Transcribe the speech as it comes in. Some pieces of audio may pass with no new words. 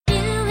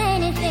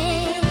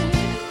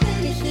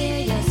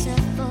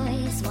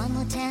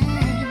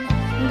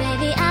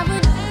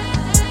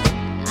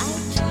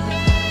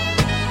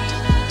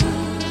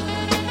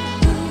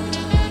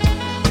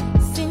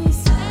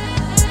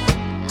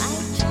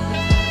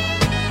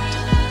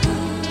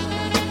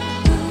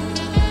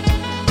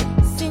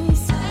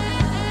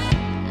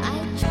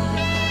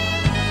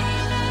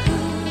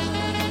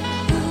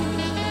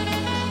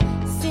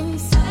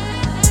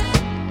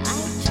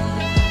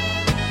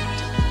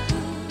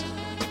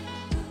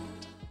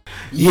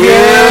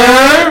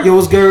Yeah. Yo,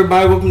 what's good,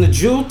 everybody? Welcome to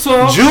Jewel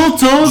Talk. Jewel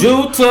Talk.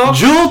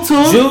 Spit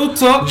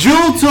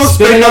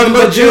nothing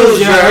but jewels,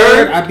 you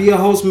heard? I be your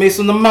host, Mace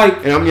on the mic.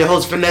 And I'm your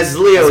host, Finesse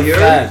Leo, you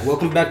heard?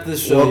 Welcome back to the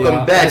show,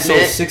 Welcome back, episode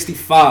man.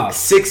 65.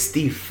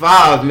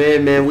 65,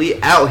 man.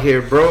 We out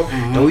here, bro.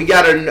 Mm-hmm. And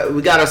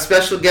we got a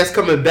special guest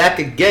coming back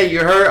again, you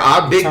heard?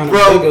 Our big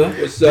bro.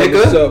 What's up,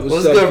 Bigga?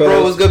 What's good,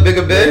 bro? What's good,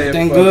 Bigga Bay?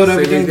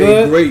 Everything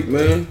good? Great,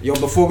 man. Yo,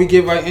 before we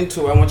get right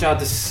into it, I want y'all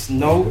to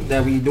know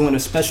that we doing a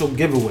special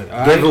giveaway, all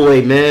right?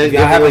 Giveaway, man. If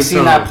y'all haven't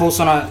seen that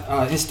post on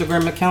our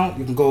Instagram account,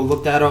 you can go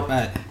look that up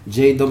at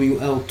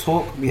JWL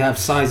Talk. We have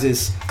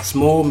sizes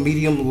small,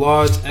 medium,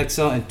 large,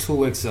 XL, and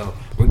 2XL.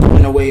 We're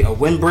giving away a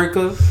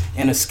windbreaker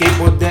and a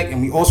skateboard deck, and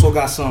we also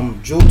got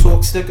some Jewel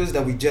Talk stickers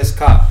that we just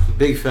caught.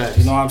 Big facts.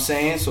 You know what I'm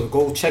saying? So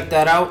go check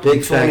that out.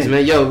 Big facts,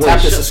 man. Yo,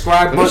 tap the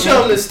subscribe button and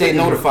stay sticker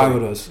notified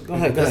with us. Go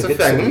ahead. That's a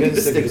fact. Let me get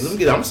the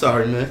stickers. I'm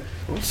sorry, man.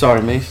 I'm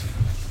sorry, Mace.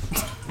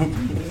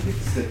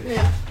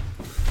 Yeah.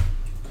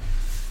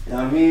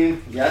 I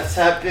mean, y'all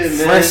tap in,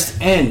 man. Fresh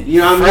in.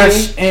 You know what I mean?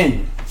 Fresh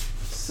in.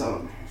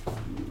 So, get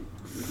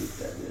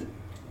that in.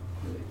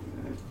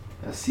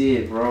 I see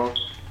it, bro.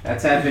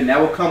 That's happening. That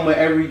will come with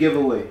every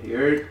giveaway. You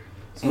heard?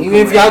 And even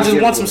if y'all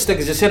just want some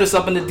stickers, just hit us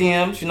up in the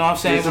DMs. You know what I'm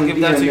saying? We'll give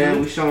that to you.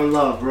 We showing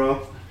love,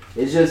 bro.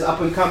 It's just up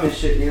and coming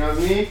shit. You know what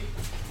I mean?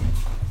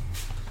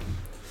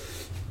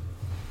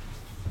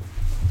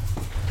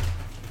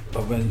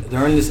 But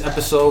during this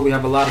episode, we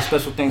have a lot of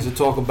special things to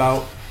talk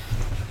about.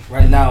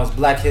 Right now, it's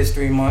Black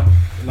History Month.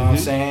 You know what I'm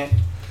saying?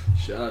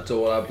 Shout out to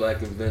all our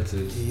black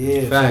inventors.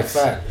 Yeah, facts.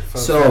 Fact.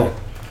 So,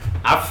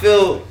 I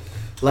feel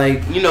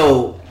like,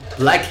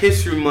 Black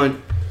History Month,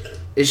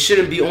 it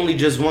shouldn't be only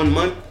just 1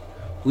 month.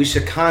 We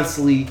should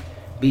constantly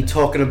be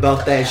talking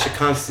about that. It should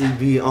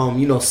constantly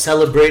be,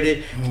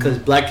 celebrated because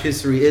Black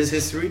history is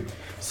history.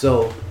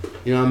 So,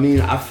 you know what I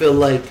mean? I feel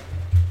like,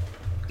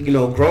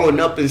 growing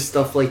up and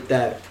stuff like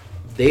that,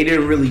 they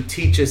didn't really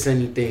teach us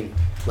anything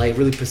like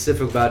really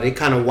specific about it. They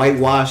kind of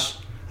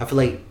whitewashed. I feel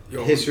like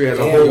history as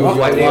a whole was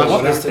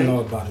whitewashed.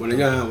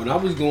 When I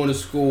was going to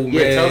school, man.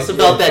 Yeah, tell us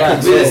about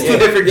that because it's two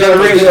different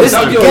generations.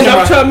 I'm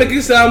trying to make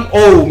it sound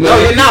old, man. No,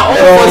 you're not old,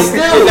 but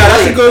still.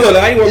 That's a good look.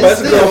 I ain't worried about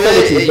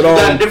that. You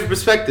got a different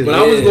perspective. When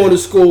I was going to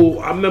school,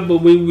 I remember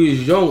when we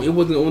was young, it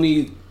wasn't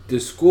only the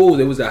school.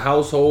 There was a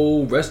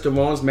household,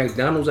 restaurants,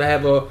 McDonald's. I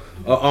have a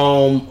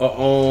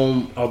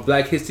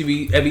Black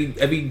History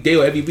every day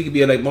or every week. It'd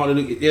be like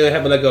Martin. They'll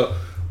have like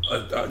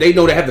they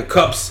know they have the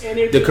cups,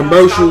 the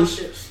commercials,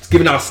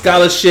 giving out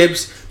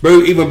scholarships,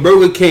 even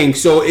Burger King.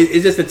 So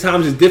it's just the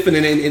times is different,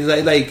 and it's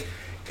like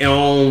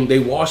they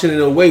washing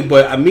it away.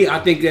 But I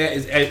think that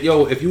is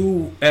if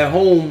you at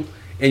home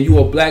and you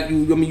are black,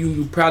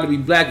 you proud to be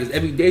black. Is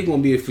every day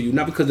gonna be it for you,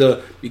 not because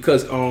they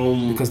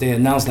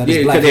announced that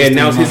it's Black because they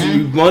announced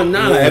History Month.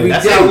 Every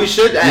that's day. How we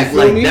should act.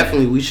 Like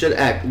definitely, we should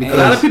act because a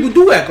lot of people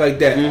do act like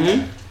that.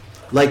 Mm-hmm.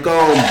 Like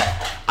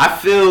I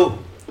feel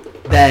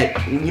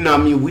that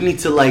we need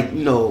to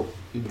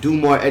do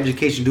more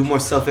education, do more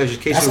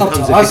self-education. That's up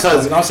to us,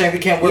 because I'm saying we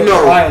can't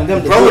rely on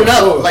them. Growing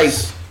up,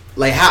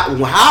 like how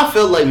I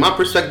feel like my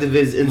perspective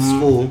is in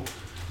school.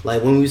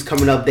 Like when we was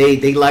coming up,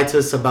 they lied to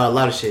us about a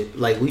lot of shit.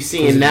 Like we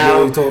seeing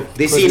now,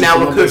 they see now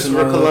with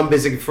Christopher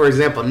Columbus, for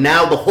example.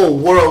 Now the whole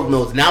world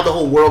knows. Now the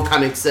whole world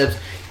kind of accepts.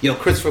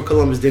 Christopher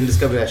Columbus didn't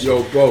discover that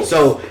shit. Bro.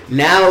 So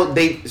now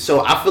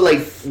so I feel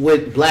like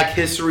with Black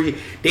history,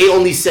 they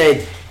only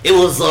said it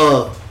was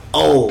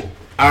all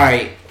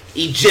right,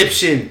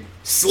 Egyptian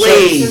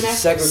slave,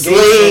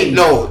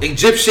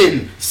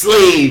 Egyptian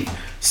slave,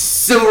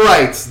 civil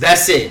rights.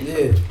 That's it.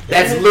 Yeah.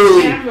 That's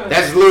literally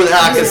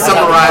how I can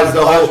summarize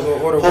the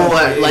whole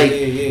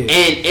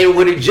And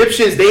with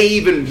Egyptians, they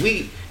even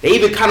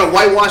kind of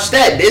whitewashed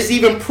that. There's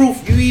even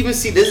proof. You even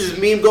see this is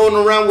meme going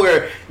around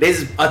where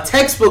there's a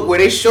textbook where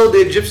they showed the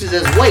Egyptians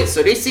as white.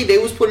 So they see they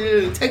was putting it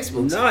in the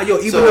textbooks. Nah,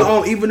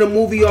 even the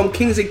movie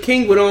Kings and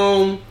King with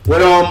Elizabeth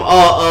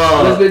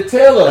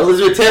Taylor when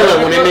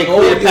they make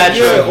Cleopatra.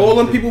 Yeah, all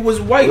them people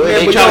was white,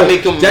 man. They try to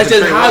make them. That's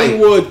just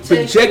Hollywood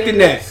projecting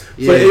that.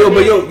 But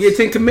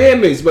Ten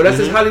Commandments. But that's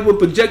just Hollywood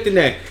projecting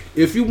that.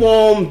 If you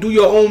do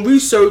your own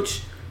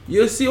research,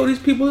 you'll see all these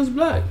people is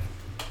black.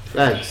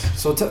 Thanks.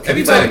 So can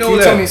you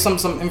tell me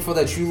some info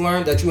that you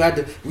learned that you had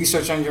to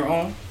research on your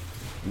own?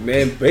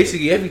 Man,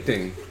 basically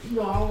everything.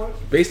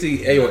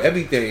 Basically,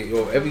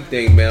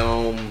 everything,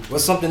 man.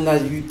 What's something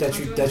that you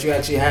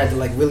actually had to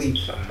like really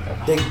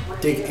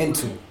dig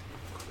into?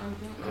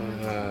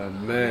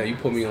 Man, you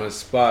put me on the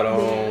spot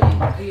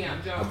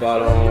about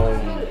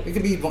it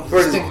could be for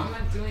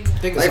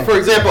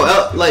example,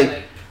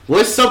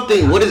 what's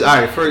something? What is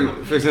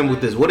for example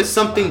with this? What is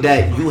something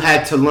that you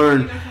had to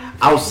learn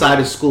outside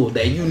of school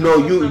that you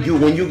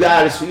when you got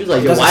out of school, you was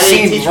like, yo, why they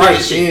ain't teach me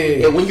this shit?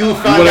 Yeah, when you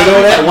found out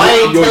that, why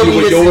ain't tell me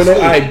this?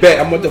 I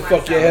bet I'm going to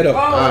fuck your head up.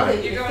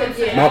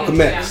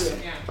 Malcolm X.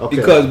 Okay.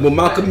 Because with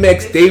Malcolm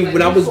X,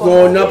 when I was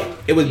growing up,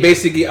 it was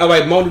basically, all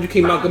right, Martin Luther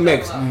King, Malcolm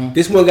X.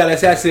 This one got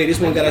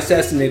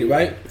assassinated,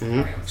 right?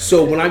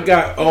 So when I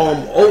got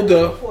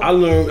older, I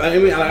learned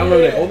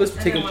that all this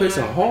was taking place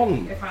in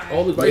Harlem.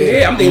 All this right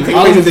here, I'm thinking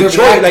taking place in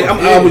Detroit. Like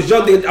I was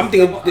young, I'm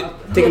thinking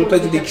taking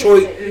place in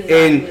Detroit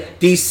and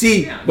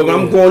DC. But when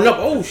I'm growing up,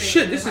 oh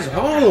shit, this is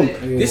Harlem.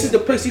 This is the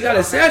place he got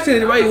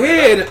assassinated right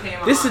here.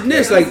 And this is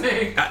this, like,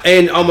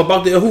 and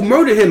about who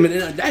murdered him,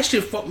 and that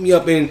shit fucked me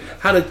up. And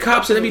how the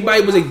cops and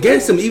everybody was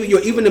against him,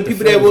 even the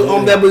people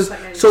that was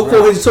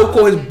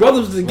so-called his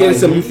brothers was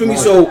against him. You feel me?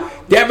 So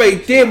that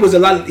right there was a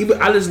lot.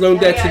 I just learned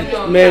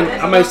that man.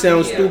 I might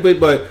sound stupid,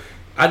 but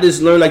I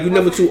just learned, like, you're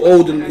never too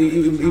old to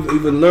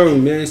even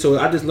learn, man. So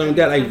I just learned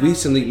that, like,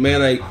 recently,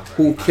 man, like,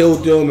 who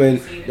killed them,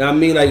 and I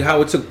mean, like, how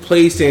it took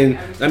place, and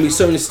I mean,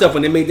 certain stuff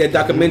when they made that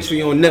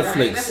documentary on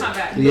Netflix.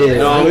 Yeah, you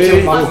know what I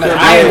mean?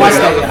 I ain't watched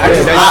that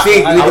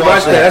yet. I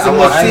watched that. That's a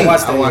must see. I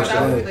watched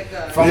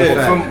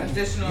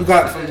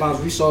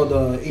that. We saw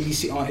the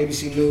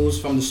ABC News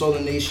from the Solar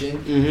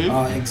Nation,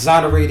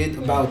 exonerated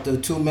about the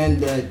two men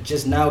that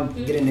just now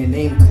getting their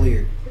name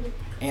cleared.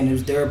 And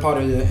they're a part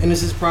of the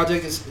Innocence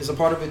Project is a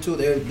part of it too.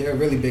 They're a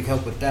really big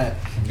help with that.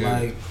 Yeah.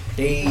 Like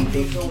they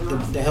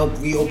help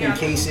reopen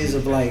cases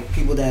of like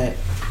people that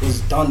was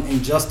done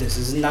injustice.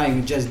 It's not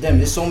even just them.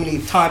 There's so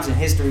many times in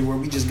history where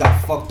we just got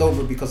fucked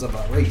over because of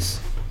our race.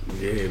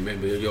 Yeah, man,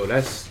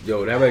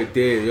 that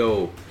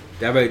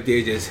right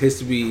there just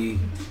history.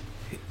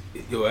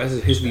 That's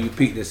just history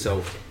repeating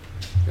itself.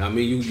 I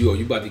mean, you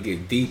about to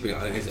get deep in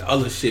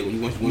other shit when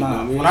you want.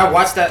 When I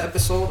watched that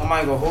episode, I'm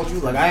not gonna hold you.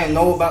 Like, I didn't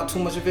know about too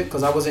much of it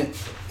because I wasn't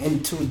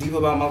in too deep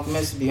about Malcolm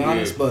X, to be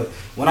honest. But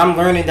when I'm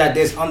learning that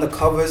there's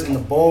undercovers in the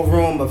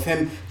ballroom of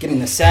him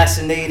getting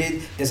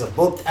assassinated, there's a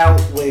book out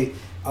with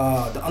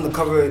the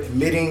undercover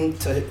admitting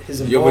to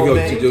his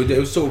involvement. It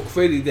was so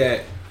crazy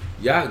that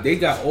they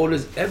got all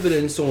this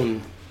evidence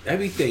on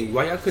everything.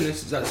 Why y'all couldn't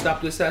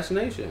stop the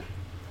assassination?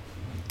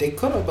 They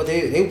could have, but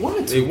they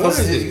wanted to.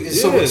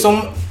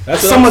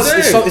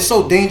 It's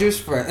so dangerous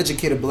for an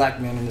educated black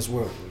man in this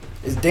world.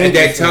 It's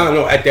dangerous.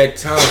 At that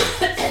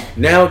time.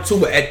 Now too,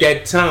 but at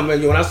that time,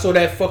 man, when I saw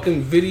that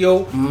fucking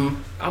video,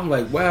 I'm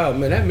like, wow,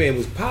 man, that man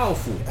was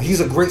powerful.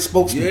 He's a great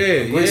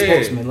spokesman.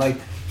 Spokesman. Like,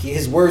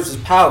 his words was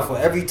powerful.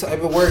 Every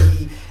word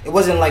it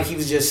wasn't like he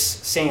was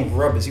just saying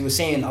rubbish. He was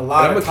saying a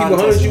lot of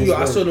context.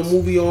 I saw the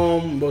movie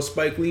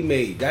Spike Lee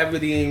made. That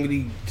really ain't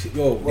really. The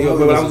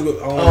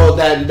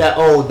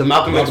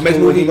Malcolm X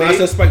movie. When I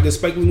saw the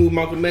Spike Lee movie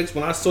Malcolm X,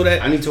 when I saw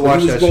that, I need to watch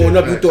that. When he was growing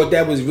up, you thought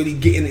that was really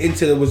getting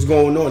into what's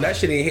going on. That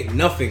shit ain't hit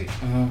nothing.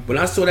 When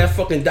I saw that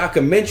fucking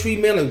documentary,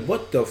 man, like,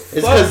 what the fuck?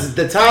 It's because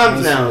the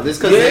times now. It's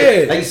because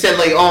like you said,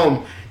 like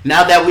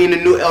now that we in the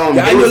new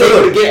I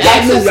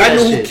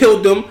knew who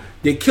killed them.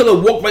 The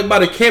killer walked right by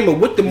the camera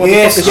with the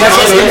motherfucker.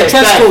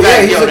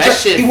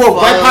 He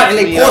walked right by and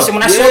they paused him.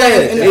 When I saw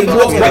that, and you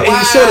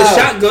saw the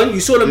shotgun. You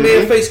saw the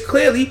man face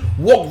clearly.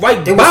 Walked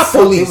right by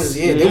police.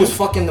 They was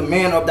fucking the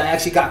man up that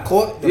actually got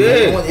caught. But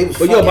I'm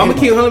gonna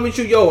keep hunting with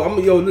you,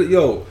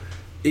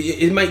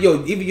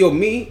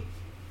 me.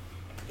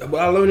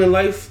 What I learned in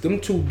life, them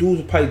two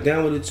dudes were probably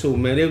down with it too,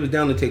 man. They was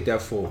down to take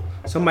that fall.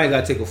 Somebody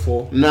gotta take a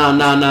fall. No.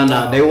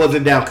 They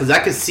wasn't down because I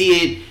could see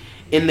it.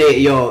 In there,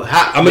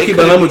 I'm gonna keep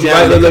it on with you.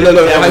 Right? Look.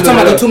 I'm talking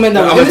about the two men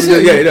that were innocent.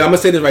 I'm gonna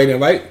say this right now,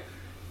 right?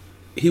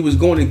 He was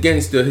going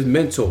against his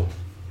mentor,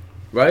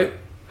 right?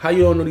 How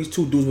you don't know these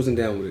two dudes wasn't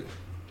down with it?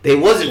 They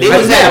wasn't. They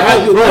was at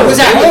home. Let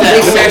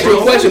me ask you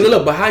a question.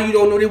 Look, but how you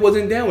don't know they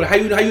wasn't down with it? How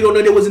you don't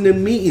know they wasn't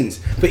in meetings?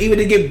 But even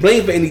to get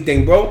blamed for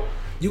anything, bro.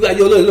 You got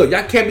look.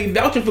 Y'all can't be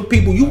vouching for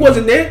people. You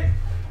wasn't there.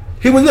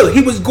 He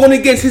was going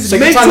against his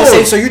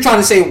mentor. You're trying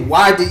to say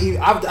why did he?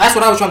 That's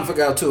what I was trying to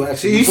figure out too.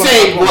 Actually, you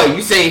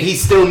saying he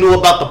still knew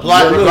about the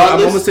plot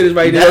regardless? I'm gonna say this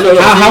right now.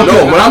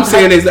 What I'm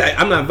saying is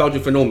I'm not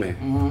vouching for no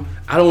man.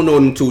 I don't know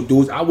them two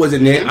dudes. I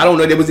wasn't there. I don't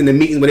know they was in the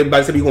meeting when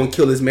everybody said we gonna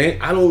kill this man.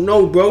 I don't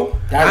know, bro.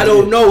 I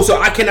don't know,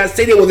 so I cannot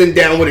say they wasn't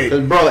down with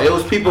it. Bro, it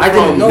was people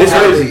from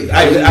Jersey.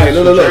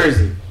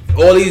 Look.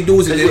 All these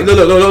dudes look.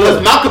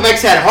 Because Malcolm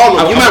X had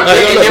Harlem. You remember?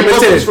 Let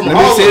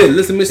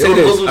me say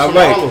this. All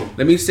right.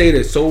 Let me say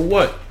this. So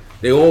what?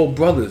 They all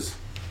brothers.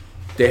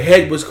 The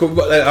head was corrupt.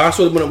 Like, I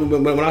saw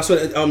when I saw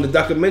the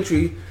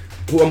documentary.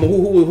 Who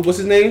what's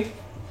his name?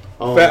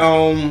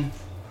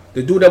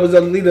 The dude that was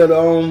the leader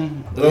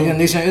of the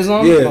Nation of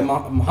Islam. Yeah,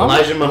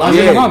 Elijah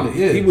Muhammad.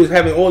 Yeah, he was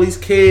having all these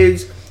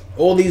kids,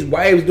 all these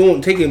wives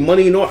taking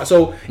money and all.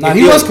 So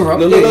he was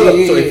corrupt. So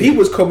if he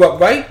was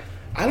corrupt, right?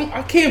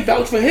 I can't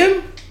vouch for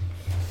him.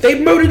 They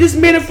murdered this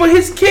man for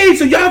his kids,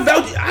 so y'all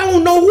vouch. I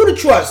don't know who to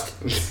trust.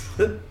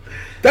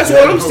 That's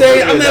what I'm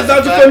saying. I'm not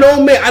vouching for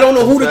no man. I don't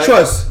know who to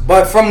trust.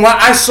 But from what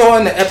I saw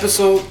in the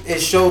episode, it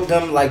showed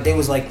them like they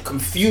was like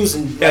confused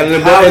and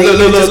they pulled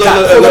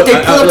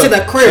up to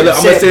the crib. I'm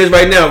gonna say this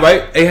right now,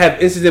 right? They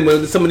have incident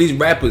with some of these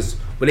rappers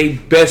where they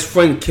best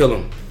friend kill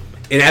them,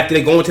 and after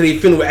they go into their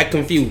funeral, act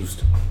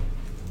confused.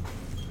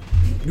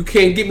 You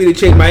can't get me to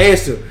change my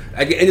answer.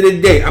 At the end of the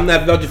day, I'm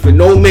not vouching for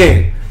no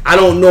man. I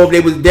don't know if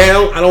they was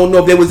down. I don't know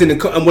if they was in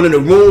one of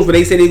the rooms where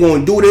they said they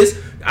gonna do this.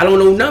 I don't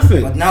know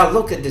nothing. But now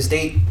look at this.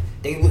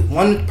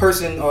 One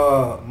person,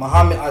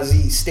 Muhammad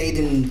Aziz,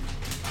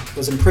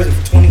 was in prison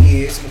for 20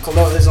 years, and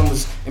Khalil Islam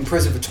was in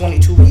prison for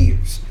 22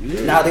 years.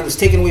 Yeah. Now they was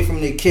taken away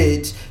from their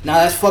kids. Now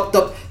that's fucked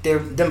up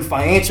them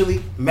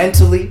financially,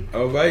 mentally.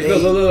 All right,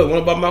 look. What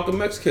about Malcolm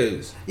X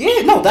kids?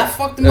 Yeah, no, that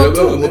fucked them up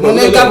too. When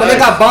they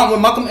got bombed,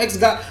 when Malcolm X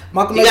got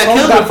bombed, they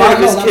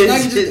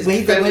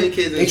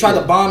tried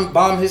to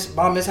bomb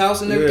his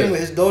house and everything with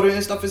his daughter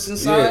and stuff is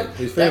inside. Yeah,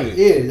 his family.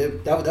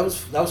 That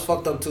was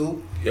fucked up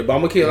too. Yeah, but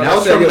I'm gonna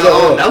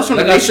that was from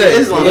the Nation of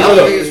Islam.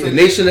 The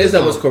Nation of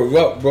Islam was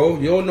corrupt, bro.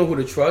 You don't know who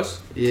to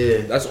trust. Yeah,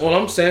 that's all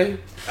I'm saying.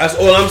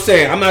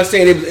 I'm not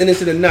saying they was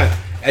innocent or not.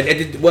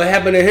 What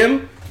happened to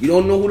him? You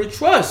don't know who to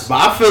trust.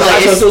 But I feel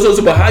like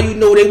but how you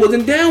know they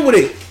wasn't down with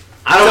it?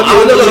 I don't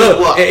know.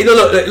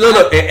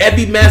 Look. In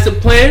every master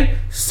plan,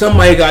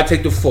 somebody gotta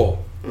take the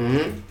fall.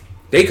 Mm-hmm.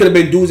 They could have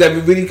been dudes that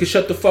really could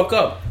shut the fuck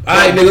up. All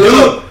right, nigga.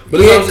 Look,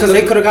 because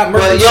they could have got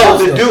murdered.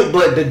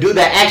 But the dude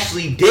that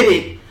actually did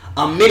it.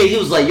 A minute he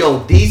was like,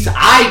 "Yo,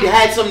 I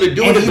had something to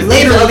do with it." He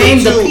later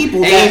named the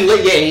people.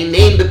 He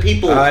named the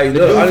people. The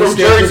dude from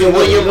Jersey,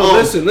 William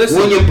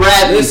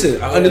Bradley.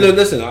 Listen.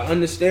 I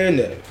understand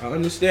that.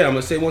 I'm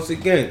gonna say once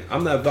again,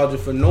 I'm not vouching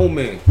for no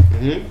man.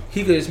 Mm-hmm.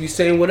 He could just be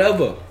saying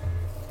whatever,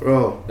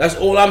 bro. That's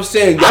all I'm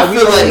saying. We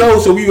don't know,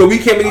 so we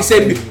can't really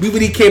say. We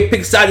really can't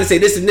pick sides and say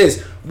this and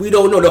this. We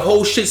don't know. The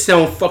whole shit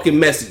sound fucking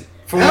messy.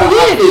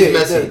 It is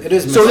messy. It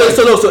is messy.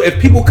 So if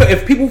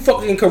people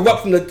fucking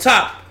corrupt from the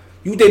top.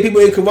 You think people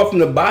ain't corrupt from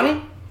the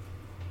bottom?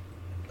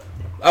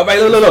 All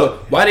right,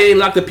 look. Why they didn't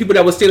lock the people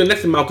that was standing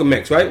next to Malcolm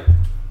X, right?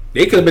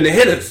 They could have been the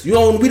hitters. We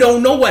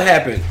don't know what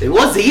happened. He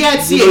had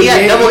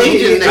double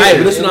agents. All right,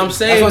 but listen what I'm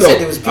saying,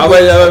 though. All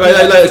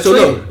right. So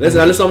look, listen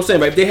what I'm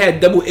saying, right? They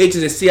had double agents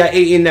and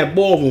CIA in that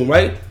ballroom,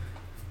 right?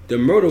 The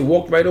murder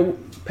walked right over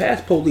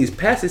past police,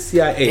 past the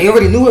CIA. They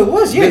already knew it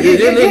was, because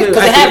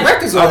they had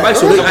records on it. All right,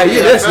 so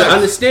listen, I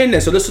understand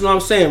that. So listen what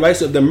I'm saying, right?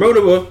 So the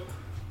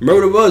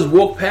murderers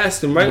walked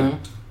past them, right?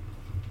 Mm-hmm.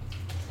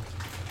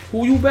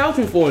 Who you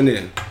vouching for in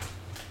there?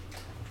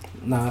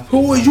 Nah.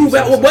 Who was you?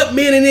 What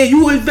man in there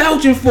you was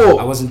vouching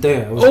for? I wasn't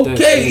there.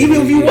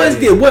 Even if you was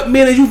there, what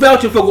man are you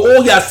vouching for?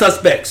 All y'all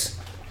suspects.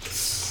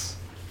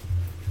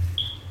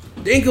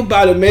 Think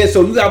about it, man.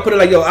 So you gotta put it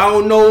like, yo, I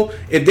don't know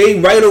if they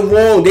right or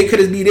wrong. They could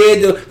just be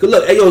there. Cause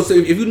look, hey, yo, so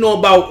if you know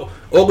about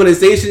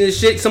organization and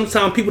shit,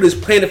 sometimes people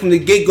just plan it from the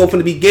get-go, from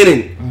the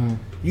beginning. Mm.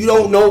 You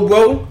don't know,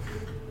 bro.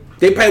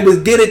 They probably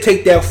was there to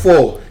take that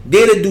fall.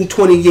 There to do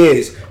 20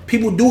 years.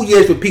 People do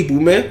years for people,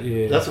 man.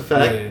 Yeah, that's a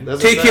fact. Yeah.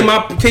 Take care of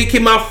my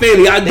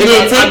family. They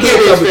didn't take care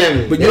of his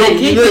family. But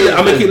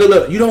I'm gonna keep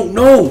look. You don't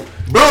know,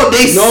 bro.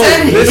 They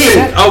said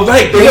listen. All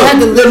right, they had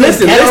to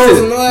listen.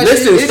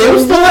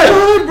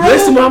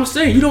 Listen, what I'm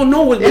saying. You don't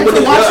know what.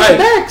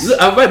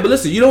 All right, but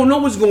listen. You don't know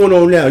what's going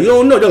on now. You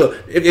don't know. Look,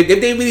 if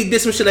they really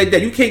did some shit like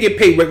that, you can't get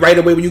paid right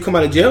away when you come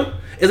out of jail.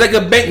 It's like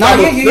a bank. Look.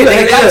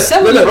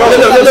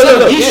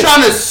 He's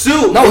trying to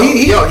sue. No,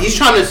 he's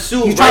trying to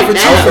sue. He's trying for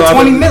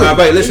 $20 million. All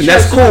right, listen,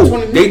 that's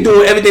cool. They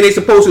doing everything they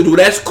supposed to do.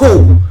 That's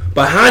cool.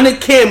 Behind the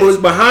cameras,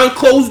 behind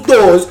closed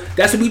doors,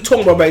 that's what we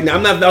talking about right now.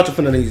 I'm not vouching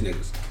for none of these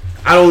niggas.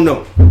 I don't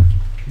know.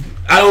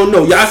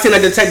 Y'all seem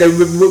like the type that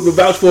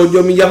vouch for. You know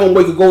what I mean? Your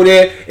homeboy could go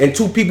there and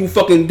 2 people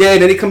fucking dead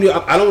and they come here.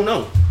 I don't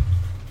know.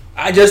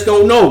 I just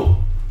don't know.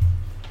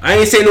 I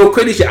ain't saying no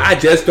crazy shit. I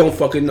just don't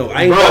fucking know.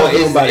 I ain't vouching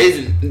for nobody.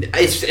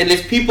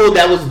 It's people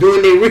that was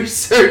doing their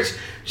research,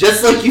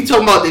 just like you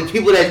talking about the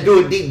people that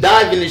doing deep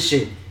dive in this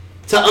shit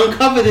to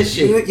uncover this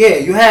shit.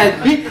 You had.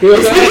 It's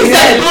niggas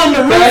that doing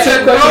the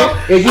research,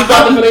 bro. Is you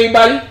vouching for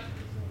anybody?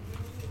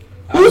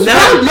 Who's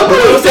not?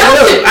 Nobody's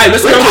vouching.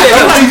 That's what I'm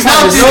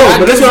saying.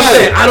 But that's what I'm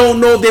saying. I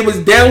don't know if they was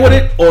down with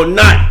it or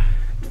not.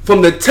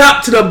 From the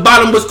top to the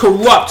bottom was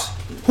corrupt.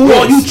 Who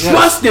are you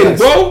trusting,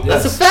 bro?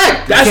 That's a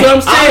fact. That's what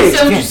I'm saying. I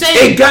understand what you're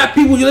saying. They got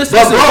people you listen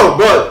to.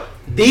 Bro.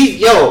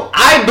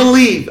 I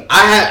believe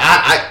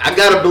I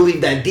gotta believe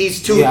that these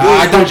 2 dudes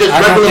were just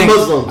regular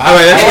Muslims. All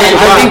right,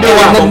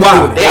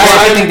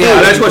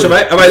 that's question,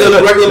 right? All right,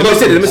 look. Let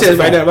me say this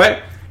right now,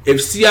 right?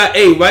 If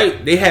CIA,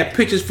 right, they had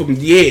pictures from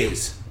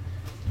years.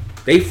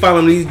 They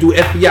following these dudes,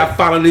 FBI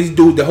following these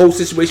dudes, the whole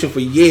situation for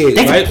years,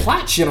 they right? They could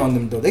plot shit on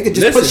them, though. They could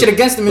just put shit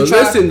against them and try.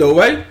 Listen, though,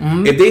 right?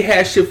 Mm-hmm. If they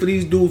had shit for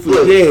these dudes for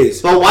years.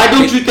 But why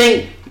don't you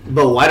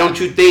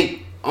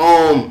think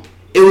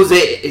it was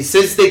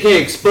since they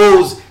can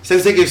expose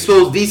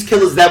these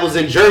killers that was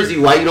in Jersey,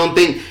 why you don't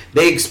think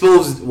they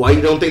exposed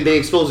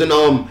in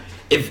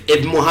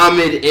if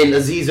Muhammad and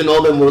Aziz and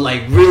all them were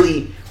like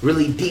really,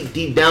 really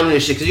deep down in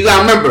this shit? Because you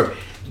gotta remember,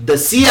 the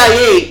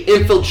CIA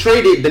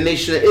infiltrated the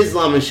Nation of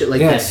Islam and shit like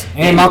that.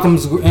 And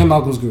Malcolm's group.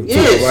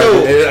 Yeah,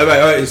 so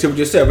right. See what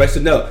you said, right?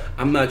 So no,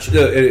 I'm not.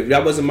 If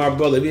that wasn't my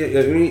brother,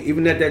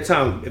 even at that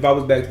time, if I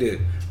was back there,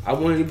 I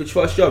wouldn't even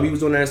trust y'all. If he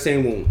was on that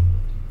same one,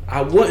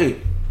 I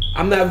wouldn't.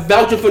 I'm not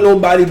vouching for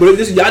nobody, but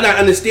if y'all not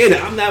understanding.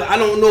 I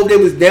don't know if they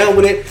was down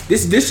with it.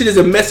 This shit is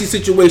a messy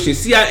situation.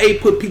 CIA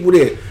put people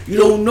there. You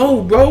don't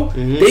know, bro.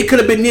 Mm-hmm. They could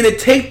have been there to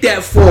take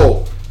that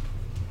fall.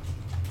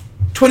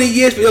 20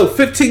 years,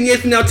 15 years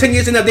from now, 10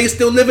 years from now, they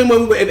still living.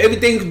 If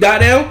everything die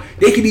down,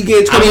 they could be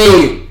getting 20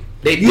 million.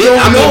 They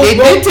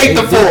did take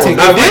the fall.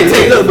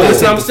 Look,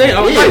 that's what I'm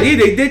saying.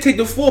 They did take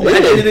the fall, but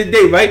at the end of the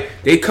day, right?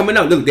 They coming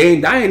out. Look, they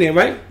ain't dying there,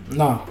 right?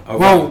 No.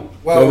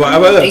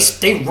 Well, they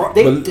stayed in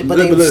prison. But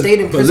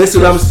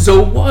listen,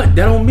 so what?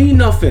 That don't mean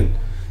nothing.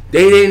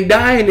 They didn't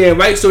die in there,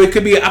 right? So it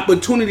could be an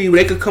opportunity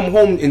where they could come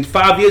home in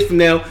 5 years from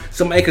now.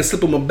 Somebody could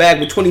slip them a bag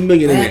with 20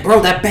 million in it.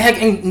 Bro, that bag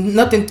ain't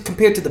nothing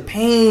compared to the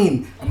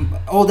pain.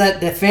 All that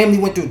family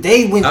went through.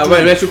 They went through.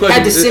 Right, that's your question.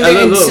 Had to sit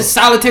there in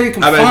solitary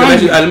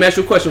confinement. Let me ask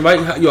you a question, right?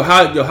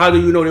 How do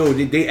you know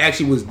they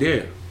actually was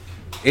there?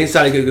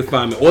 Inside the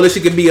confinement. All this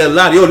shit could be a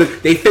lot.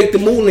 They faked the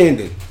moon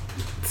landing.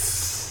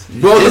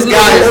 Bro, this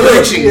guy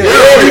is reaching.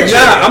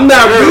 I'm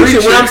not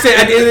reaching. What I'm saying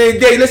at the end of the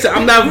day, listen,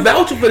 I'm not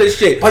vouching for this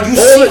shit. But you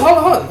see, hold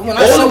on.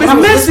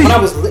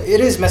 It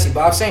is messy.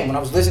 But I'm saying when I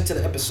was listening to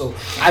the episode,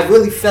 I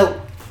really felt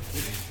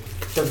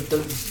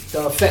the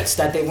effects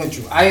that they went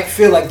through. I didn't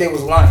feel like they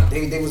was lying.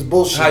 They was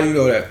bullshit. How you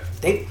know that?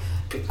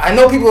 I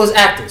know people as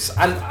actors.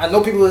 I know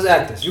people as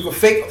actors. You can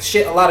fake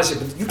shit, a lot of shit,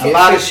 but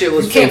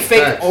you can't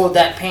fake all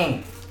that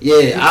pain.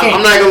 Yeah,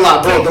 I'm not gonna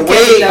lie, bro. The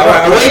way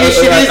this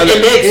shit is, and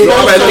they I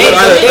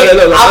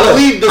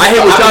believe I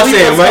hear what y'all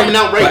saying, right?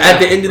 But at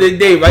the end of the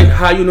day, right?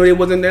 How you know they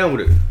wasn't down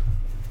with it?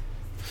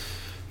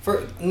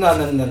 No.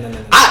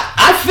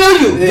 I feel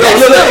you.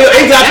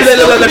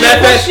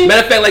 Matter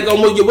of fact, like,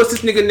 what's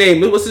this nigga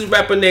name? What's his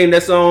rapper name?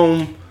 That's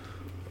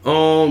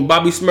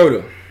Bobby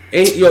Smurder.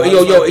 And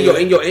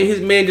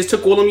his man just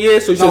took all them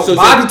years. So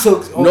Bobby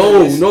took.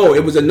 No,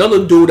 it was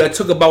another dude that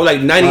took about like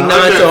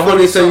 99 to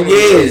 100 some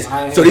years.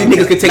 So these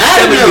niggas can take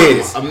 7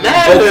 years.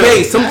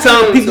 Okay,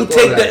 sometimes people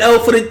take the L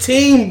for the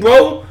team,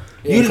 bro.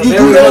 You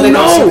don't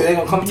know.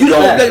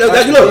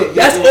 Look,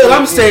 that's all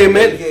I'm saying,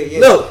 man.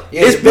 Look,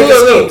 it's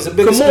bigger.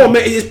 Come on,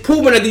 man. It's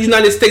proven that the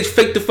United States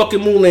faked the fucking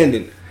moon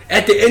landing.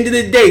 At the end of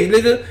the day,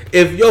 nigga,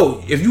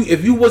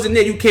 if you wasn't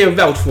there, you can't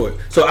vouch for it.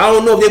 So I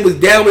don't know if they was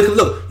down with it.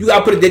 Look, you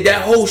gotta put it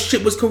that whole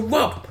shit was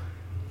corrupt.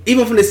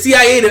 Even from the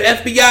CIA, the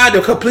FBI,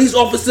 the police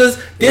officers,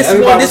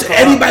 everybody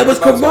was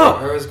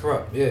corrupt. It was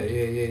corrupt. Yeah.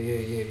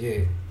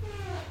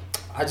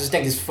 I just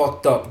think it's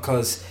fucked up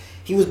because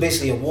he was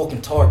basically a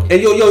walking target.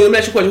 And let me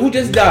ask you a question. Who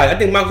just died? I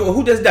think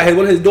who just died?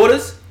 One of his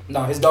daughters?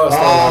 No, his daughter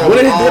still alive. One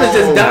of his daughters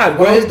just died,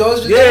 bro. One of his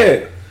daughters just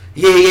died?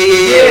 Yeah.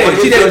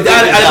 She died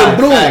out of the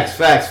blue.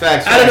 Facts.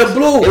 Out of the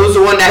blue. It was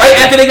the one that right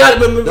after they got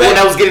the one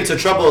that was getting into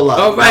trouble a lot.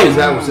 All right.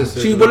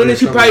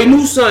 She probably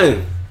knew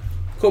something.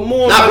 Come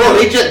on. Nah, bro.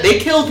 They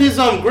killed his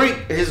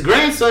great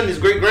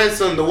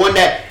grandson, the one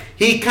that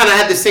he kind of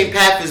had the same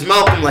path as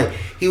Malcolm. Like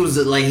he was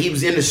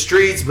in the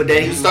streets, but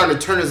then he was starting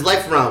to turn his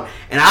life around.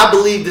 And I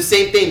believe the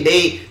same thing.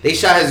 They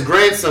shot his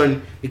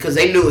grandson because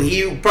they knew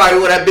he probably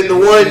would have been the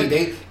one.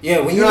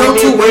 When you know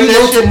too much,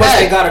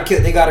 they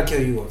gotta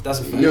kill you off. That's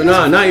a fact.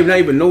 Not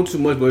even know too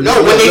much, but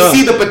when they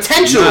see the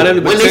potential,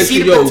 when they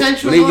see the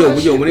potential,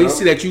 when they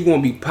see that you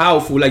gonna be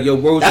powerful, like your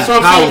words. That's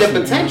what I'm saying. The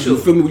potential. You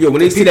feel me? When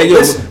they see that,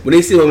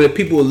 when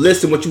people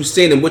listen, what you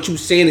saying and what you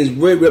saying is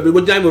real.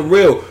 What's not even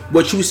real.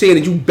 What you saying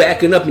and you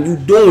backing up and you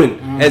doing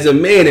as a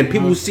man, and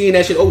people seeing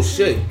that shit. Oh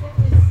shit.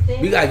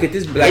 We gotta get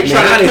this black man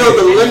out of here. They're trying to kill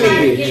the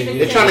lineage.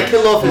 They're trying to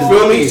kill off his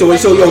lineage.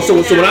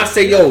 So when I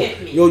say yo,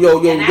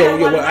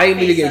 I ain't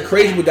really getting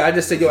crazy with that. I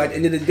just say at the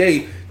end of the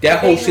day, that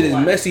whole shit is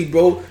messy,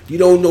 bro. You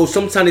don't know.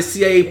 Sometimes the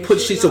CIA put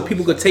shit so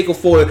people could take it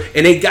for it,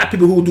 and they got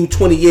people who do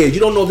 20 years. You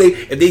don't know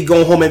if they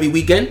go home every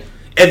weekend,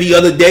 every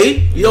other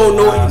day. You don't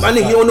know. My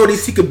nigga, you don't know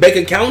these secret bank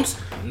accounts.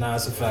 Nah,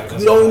 it's a fact.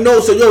 You don't know.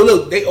 So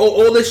look, they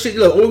all this shit.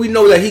 Look, all we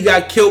know that he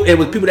got killed and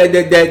with people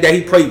that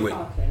he prayed with.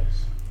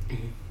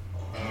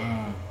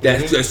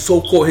 That's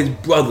so-called his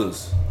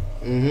brothers.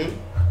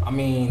 Mm-hmm. I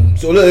mean,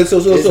 so deep.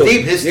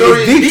 His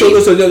story is deep.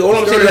 So all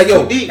I'm saying is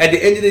at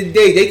the end of the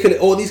day,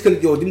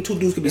 them two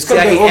dudes could be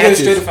CIA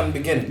actors from the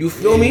beginning. You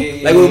feel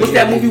me? What's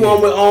that movie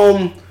on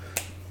with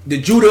the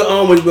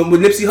Judah with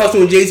Nipsey Hussle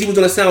and Jay-Z was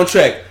on the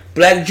soundtrack?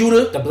 Black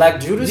Judah. The Black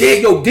Judas.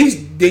 Yeah,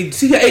 they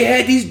CIA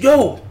had these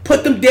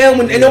put them down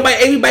when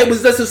everybody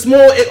was just a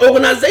small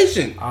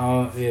organization.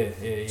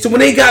 Yeah. So when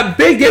they got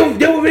big, they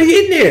were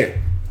already in there.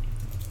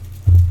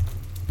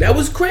 That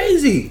was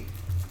crazy.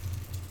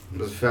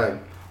 That's a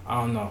fact. I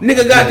don't know.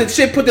 Nigga got the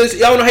shit. Put this.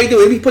 I don't know how you do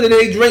it. If he put it in,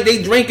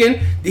 they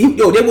drinking.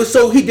 They was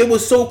so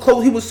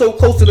close. He was so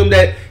close to them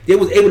that they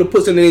was able to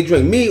put something in their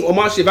drink. Me or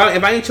my shit.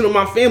 If I ain't chilling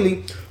with my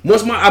family,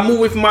 once I move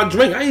away from my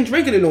drink, I ain't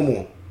drinking it no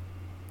more.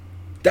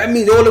 That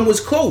means all of them was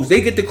close.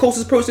 They get the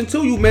closest person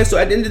to you, man. So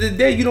at the end of the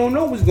day, you don't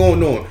know what's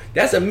going on.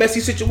 That's a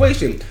messy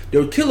situation.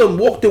 The killer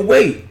walked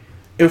away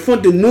in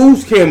front of the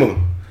news camera.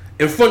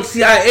 In front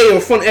CIA, in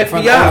front FBI.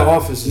 Front of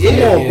offices. Come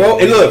on, bro.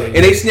 And look, and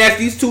they snatched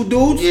these two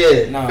dudes.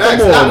 Yeah. Come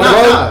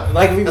on, bro.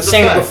 Like we were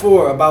saying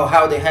before about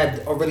how they had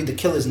already the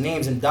killers'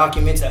 names and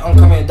documents and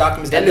uncommon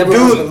documents that never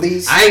was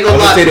released. I ain't gonna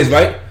lie. Say this,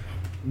 right?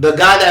 The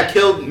guy that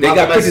killed. They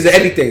got pictures of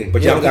everything,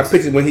 but y'all got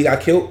pictures when he got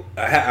killed.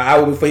 An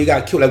hour before he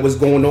got killed, like what's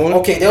going on.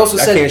 Okay, they also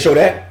said I can't show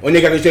that. When they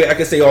got, I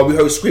can say, oh, we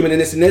heard screaming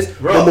and this.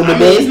 Bro, I mean,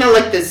 it's not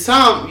like this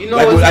time. You know,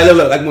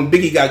 like when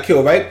Biggie got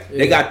killed, right?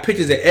 They got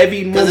pictures of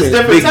every moment. Because it's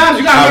different times.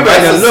 You got to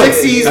remember the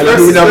 60s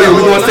versus we're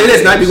gonna say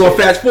this. Now we gonna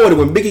fast forward.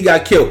 When Biggie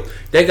got killed,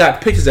 they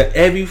got pictures of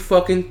every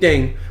fucking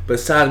thing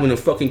besides when the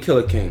fucking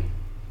killer came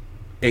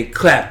and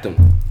clapped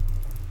him.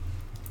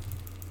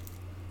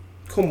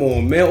 Come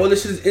on, man. All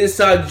this shit is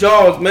inside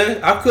jobs,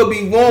 man. I could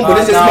be wrong, but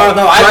this is my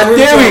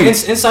theory.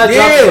 Inside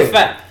jobs is a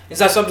fact.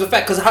 Inside something's a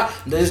fact. Because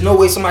there's no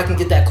way somebody can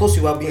get that close to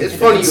you without being inside.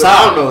 It's funny.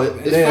 I don't know.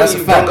 It's funny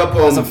you brought up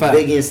on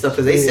Biggie and stuff.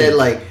 Because they said,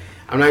 like,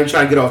 I'm not even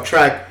trying to get off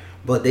track,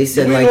 but they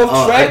said, like,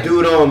 a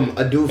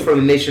dude from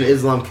the Nation of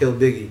Islam killed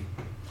Biggie.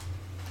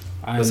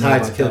 Was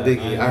hired to kill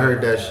Biggie. I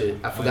heard that shit.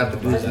 I forgot the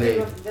dude's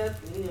name.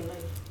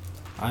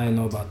 I didn't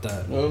know about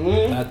that.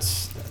 Mm-hmm.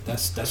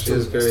 That's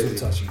too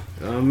touchy.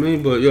 I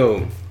mean, but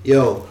yo,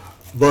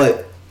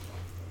 but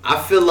I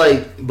feel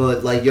like,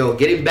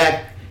 getting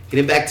back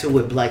to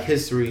with Black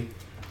History,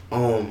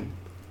 I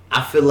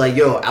feel like,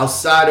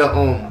 outside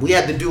of we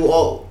had to do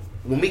all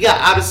when we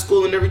got out of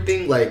school and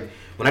everything, like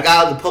when I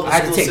got out of the public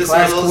school system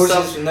and all this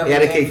stuff, you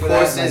had to take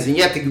courses and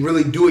you had to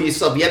really do it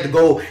yourself. You had to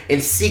go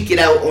and seek it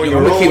out on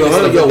your own.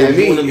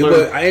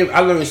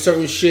 I learned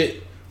certain shit.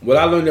 What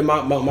I learned in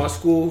my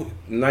school,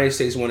 the United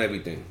States won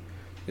everything.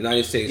 The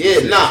United States.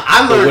 Yeah,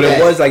 I learned that.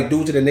 It was like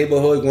due to the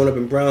neighborhood, growing up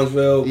in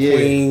Brownsville,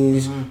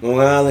 Queens, Long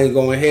Island,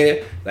 going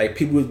here, like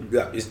people,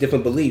 it's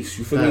different beliefs.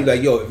 You feel me?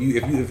 Like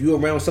if you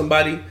around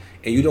somebody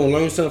and you don't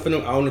learn something from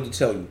them, I don't know what to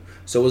tell you.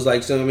 So it's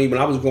like something. I mean,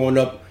 when I was growing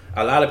up,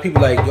 a lot of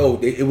people like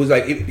it was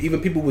like even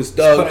people with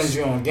thugs.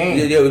 Putting you on game.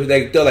 Yeah, it was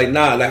like they're like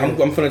nah. Like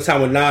I'm from the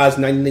time when Nas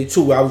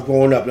 1992 where I was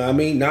growing up. You know what I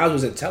mean? Nas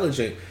was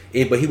intelligent.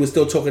 But he was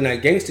still talking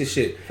that gangster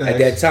shit at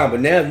that time.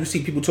 But now you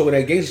see people talking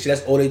that gangster shit.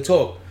 That's all they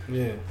talk.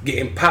 Yeah.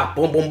 Getting popped.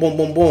 Boom, boom, boom,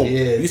 boom, boom.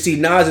 Yeah. You see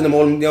Nas in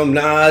them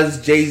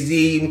Nas,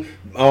 Jay-Z,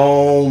 who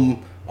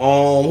from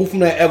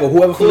that era?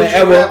 Whoever from that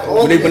era.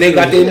 When they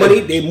got their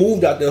money, they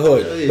moved out the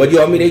hood. Yeah. But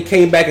I mean, they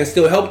came back and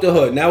still helped the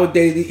hood.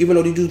 Nowadays, even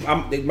though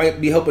they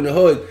might be helping the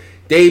hood,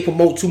 they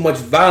promote too much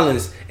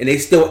violence and they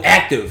still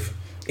active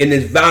in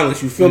this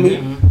violence. You feel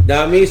me? Know what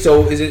I mean?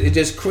 So it's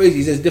just crazy.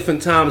 It's just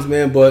different times,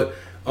 man. But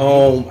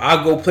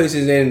I go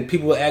places and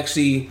people will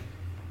actually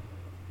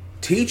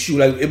teach you.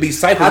 Like, it'd be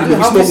ciphers.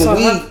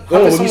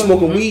 When we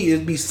smoking weed,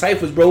 it'd be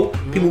ciphers, bro.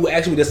 People will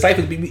actually, with the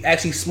ciphers, be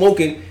actually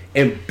smoking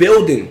and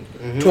building.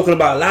 Talking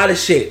about a lot of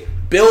shit.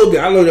 Building.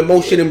 I learned the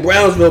most shit in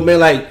Brownsville, man.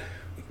 Like,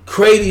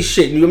 crazy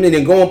shit. You know what I mean?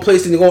 And going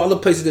places and going other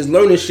places that's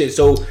learning shit.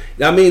 So,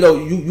 I mean,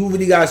 though, you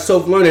really got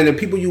self-learning. And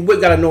people you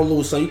with gotta know a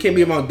little something. You can't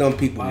be around dumb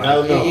people, man. I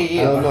don't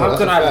know. How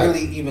could I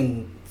really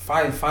even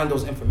find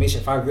those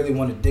information if I really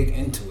want to dig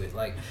into it?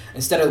 Like,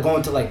 instead of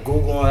going to like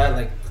Google and that,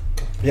 like,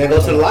 go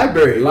to the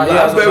library. Go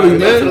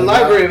to the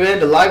library, man.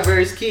 The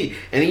library is key.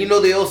 And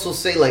they also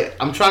say, like,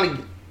 I'm trying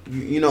to,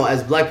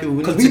 as black people,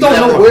 we don't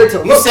know where to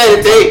look. You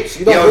said it,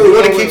 you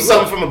want to keep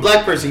something from a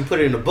black person, you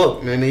put it in a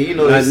book, man. And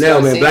not now,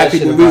 man. Black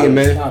people reading,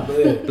 man.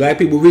 Black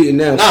people reading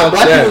now. Nah,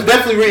 black people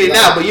definitely reading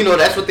now, but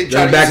that's what they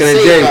try to back in the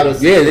day.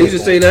 Yeah, they used to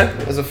say that.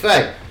 That's a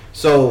fact.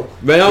 So,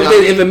 but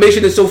nowadays,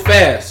 information is so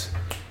fast.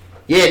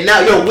 Yeah,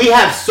 now, we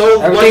have so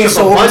much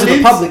of abundance. To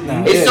the public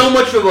now. It's so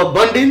much of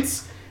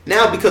abundance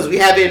now because we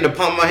have it in the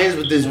palm of our hands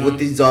with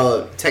these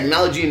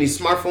technology and these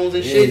smartphones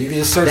and shit. You can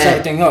just search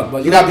everything up,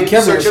 but you gotta be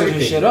careful with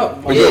searching shit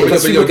up. But it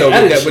was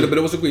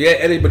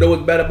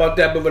bad about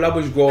that. But when I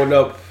was growing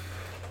up,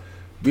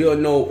 we all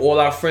know all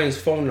our friends'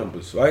 phone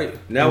numbers, right?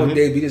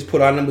 Nowadays, we just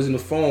put our numbers in the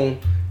phone.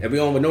 And we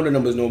don't even know the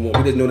numbers no more.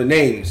 We just know the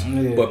names.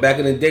 Yeah. But back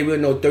in the day, we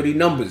didn't know 30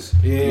 numbers.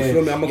 Yeah. You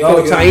feel me? I'm going to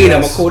call Taina. I'm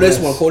going to call this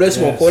one, call this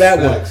one, call that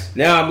one.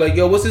 Now I'm like,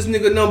 yo, what's this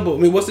nigga number? I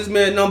mean, what's this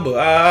man number?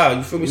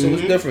 You feel me? So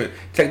it's different.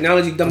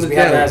 Technology dumbs it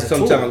down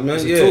sometimes, man.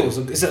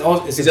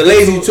 It's a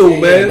lazy tool,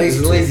 man. It's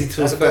a lazy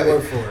tool. That's a good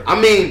word for it. I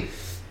mean,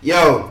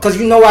 because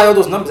you know why all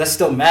those numbers, that's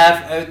still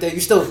math, everything.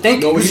 You still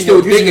think. No, you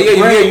still thinking.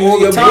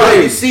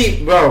 You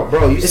see, bro.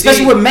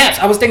 Especially with maps.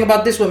 I was thinking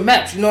about this with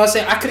maps. You know what I'm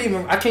saying? I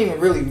can't even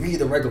really read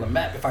a regular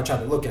map if I try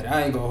to look at it.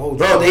 I ain't gonna hold you.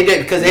 Bro, they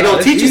did because they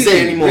don't teach us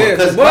that anymore.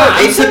 Because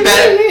they took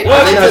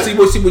that. See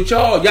what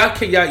y'all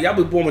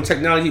was born when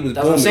technology was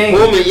booming.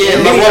 Booming, yeah.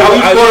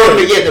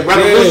 The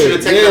revolution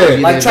of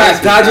technology. Like, try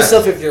to guide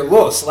yourself if you're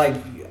lost. Like,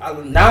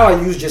 now I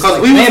use just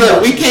like we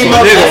came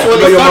up. That's when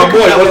they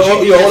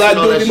started. All I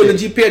do is with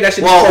the GPS. That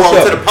shit. To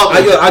the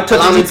public. I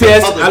touch the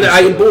GPS.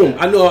 I boom.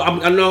 I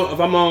know if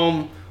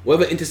I'm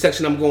whatever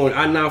intersection I'm going,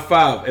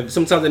 I-95. If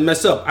sometimes they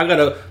mess up, I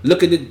gotta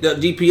look at the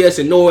GPS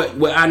and know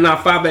where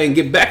I-95 at and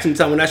get back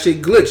sometime when that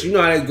shit glitch. You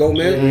know how that go,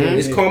 man.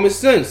 It's common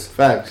sense.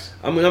 Facts.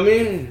 I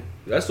mean,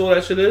 that's all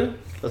that shit is.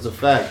 That's a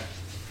fact.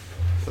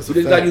 We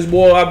just gotta use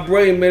more of our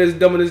brain, man. It's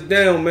dumbing us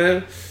down,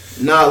 man.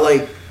 Nah,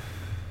 like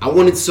I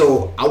wanted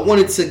to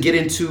get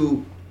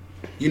into,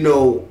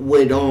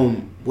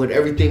 with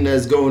everything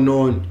that's going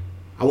on.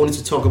 I wanted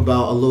to talk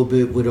about a little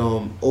bit with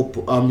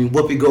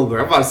Whoopi Goldberg.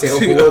 I'm about to say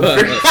Oprah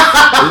Winfrey.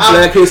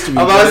 Black history.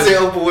 I'm about to say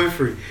Oprah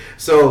Winfrey.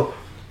 So,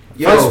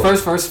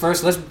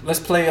 First. Let's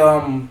play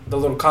the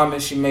little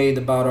comment she made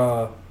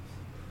about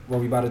what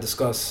we about to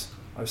discuss.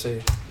 I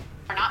say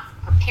we're not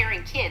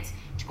preparing kids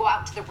to go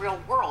out to the real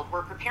world.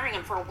 We're preparing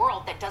them for a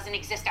world that doesn't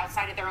exist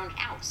outside of their own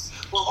house.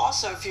 Well,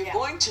 also, if you're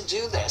going to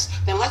do this,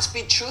 then let's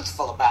be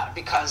truthful about it,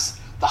 because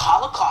the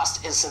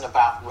Holocaust isn't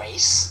about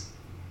race.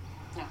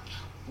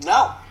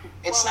 No,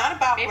 it's not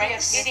about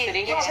race. It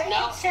is. It's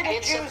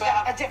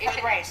about a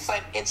different race.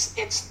 But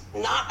it's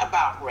not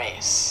about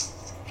race.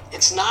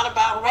 It's not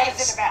about race. What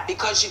is it about?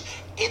 Because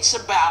it's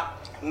about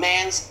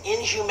man's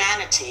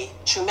inhumanity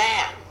to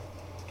man.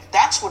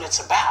 That's what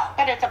it's about.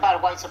 But it's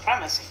about white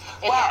supremacy.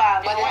 It's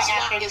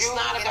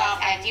not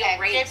about ideal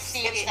race.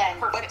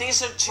 But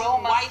these are two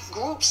white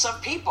groups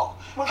of people.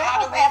 Well,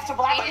 how do we have to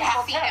black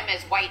people see them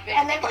as white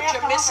people? But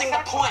you're missing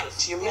the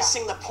point. You're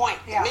missing the point.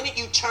 The minute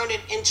you turn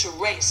it into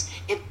race,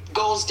 it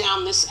goes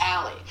down this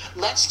alley.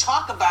 Let's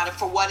talk about it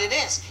for what it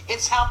is.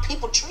 It's how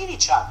people treat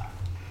each other.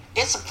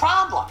 It's a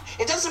problem.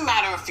 It doesn't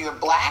matter if you're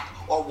black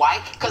or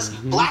white, because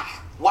black,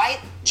 white,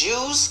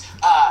 Jews,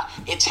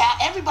 Italian,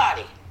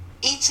 everybody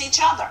eats each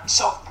other.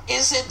 So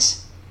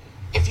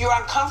if you're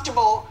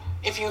uncomfortable,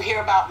 if you hear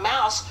about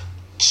mouse,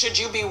 should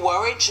you be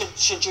worried?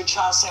 Should your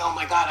child say, oh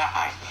my God,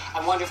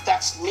 I wonder if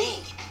that's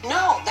me?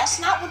 No, that's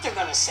not what they're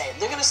going to say.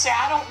 They're going to say,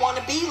 I don't want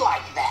to be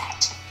like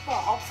that. Well,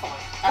 hopefully.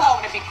 I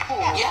want to be cool.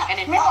 Yeah.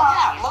 And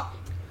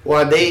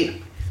Well,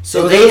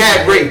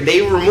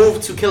 they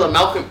removed To Kill a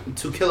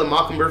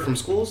Mockingbird from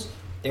schools.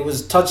 They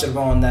was touching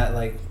on that,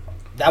 like,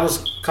 that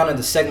was kind of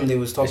the segment they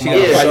was talking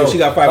about. She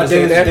got 5% what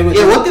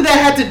did that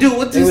have to do?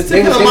 What does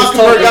To Kill a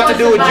Mockingbird got to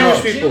do with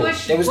Jewish people?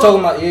 They was talking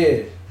about,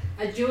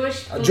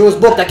 a Jewish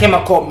book that came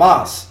out called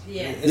Mas.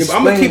 Yeah, but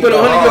I'm gonna keep it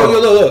 100.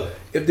 Look.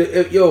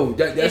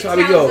 That's how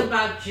we go.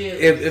 About Jews.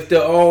 If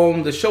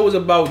the show is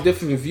about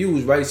different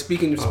views, right?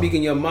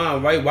 Speaking your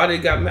mind, right? Why they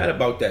got mad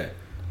about that?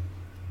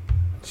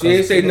 She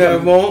ain't say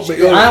nothing wrong, but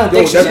I don't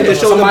think she said it.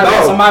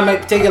 Somebody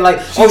might take it like,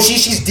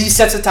 she's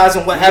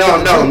desensitizing what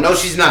happened. No,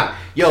 she's not.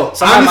 Yo,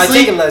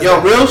 honestly,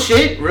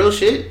 real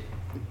shit.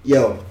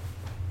 Yo,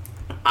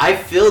 I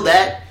feel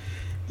that.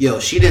 Yo,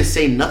 she didn't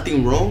say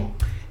nothing wrong,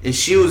 and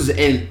she was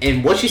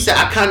and what she said,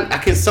 I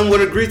can somewhat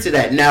agree to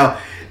that. Now,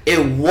 it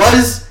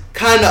was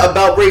kind of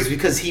about race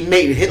because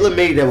Hitler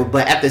made that,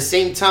 but at the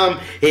same time,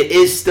 it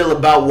is still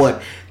about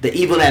what the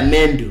evil that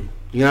men do.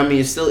 You know what I mean?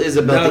 It still is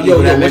about the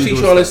evil that men do. What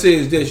she trying to say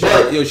is this.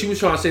 She was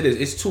trying to say this.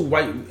 It's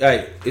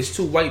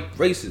two white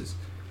races.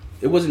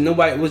 It wasn't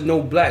nobody. It was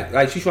no black.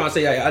 Like she's trying to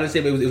say, I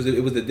understand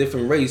it was a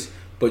different race,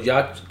 but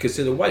y'all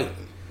consider white.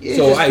 Yeah,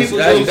 so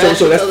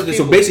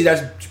basically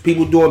that's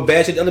people doing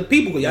bad shit to other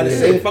people because y'all the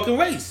same fucking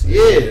race.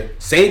 Yeah,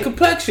 same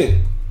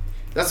complexion.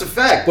 That's a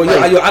fact. But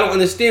I don't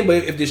understand.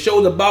 But if the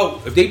show's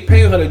about, if they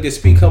pay her to just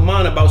speak her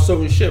mind about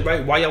certain shit,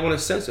 right? Why y'all want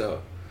to censor her?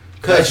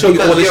 Because show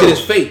you all this shit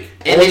is fake.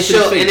 And it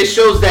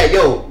shows that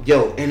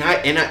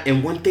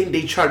and one thing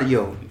they try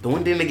to the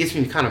one thing that gets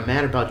me kind of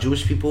mad about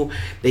Jewish people,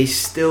 they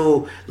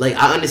still like,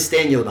 I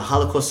understand the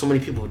Holocaust, so many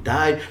people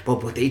died, but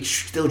they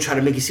still try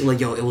to make it seem like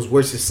it was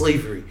worse than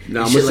slavery.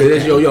 No, I'm gonna say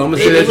this, I'm gonna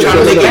say this.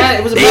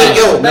 It was a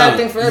bad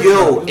thing for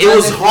everyone. It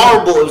was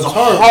horrible. It was a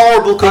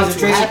horrible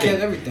concentration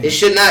camp. It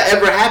should not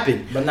ever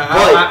happen. But now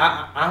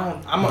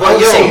I'm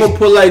gonna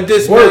put like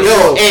this,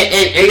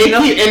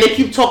 and they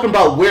keep talking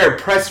about we're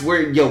oppressed.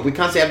 We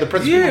constantly have the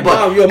oppressed people,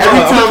 but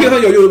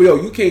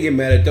you can't get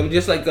mad at them.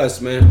 Just like us,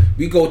 man.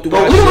 We go through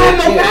our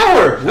shit.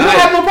 Power. We don't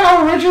have no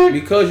power, Richard.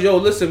 Because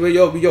listen, we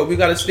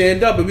gotta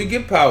stand up and we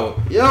get power.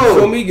 You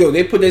feel me?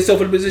 They put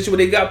themselves in a position where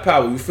they got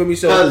power. You feel me?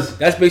 So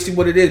that's basically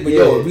what it is. But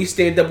if we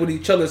stand up with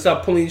each other and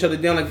stop pulling each other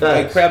down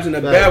like crabs in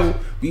a barrel,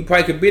 we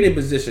probably could be in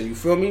position. You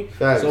feel me?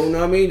 So you know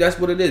what I mean? That's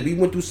what it is. We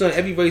went through something.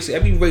 Every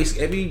race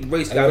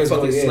got a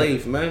fucking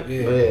slave, man.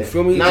 You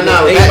feel me?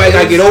 Everybody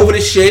gotta get over the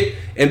shit,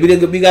 and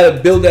we gotta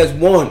build as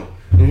one.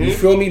 You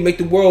feel me? Make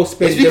the world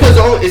spin.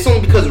 It's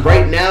only because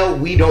right now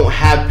we don't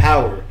have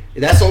power.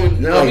 That's only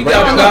we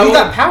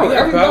got power.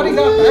 Everybody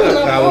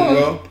got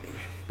power,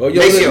 bro.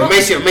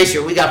 Mace,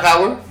 we got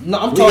power. No,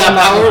 I'm talking about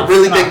power.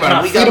 Really think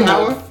about it. We got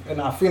power.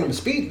 In our freedom of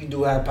speech, we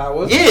do have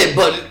power. Yeah,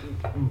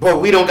 but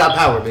we don't got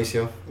power,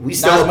 Maceo. We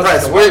still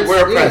oppressed. We're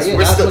oppressed.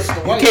 We're still.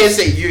 You can't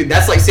say you.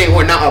 That's like saying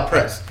we're not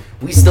oppressed.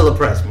 We still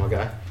oppressed, my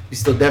guy. We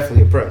still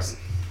definitely oppressed.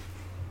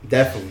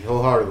 Definitely,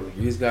 wholeheartedly.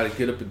 You just gotta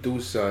get up and do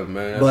something,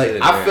 man.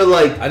 But I feel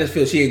like I just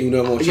feel she ain't do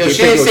nothing wrong. She ain't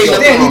say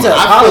nothing wrong.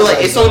 I feel like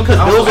it's only because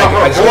those are her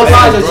I'm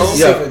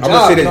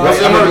gonna say this.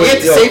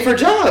 It's safe for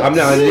job. I'm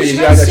not. She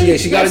gotta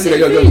do that.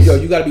 Yo,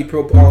 you gotta be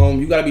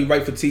you gotta be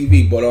right for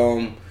TV, but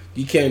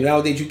you can't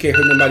nowadays. You can't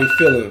hurt nobody's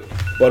feeling.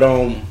 But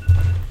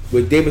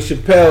with David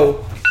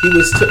Chappelle, he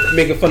was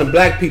making fun of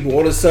black people.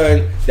 All of a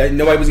sudden, that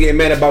nobody was getting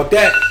mad about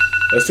that.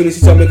 As soon as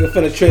he started making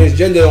fun of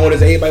transgender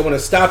owners, everybody want to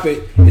stop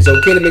it. It's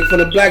okay to make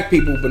fun of black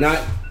people, but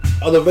not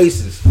other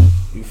races.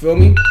 You feel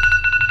me?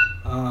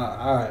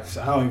 Alright,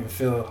 so I don't even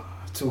feel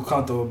too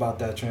comfortable about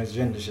that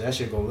transgender shit. That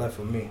shit go left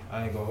for me.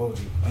 I ain't gonna hold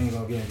you. I ain't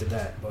gonna get into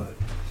that, but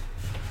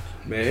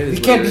man, we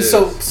can't be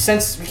so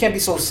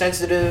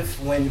sensitive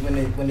when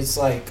it's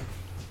like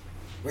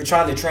we're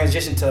trying to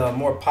transition to a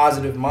more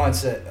positive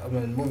mindset. I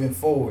mean, moving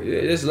forward.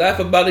 Yeah, just laugh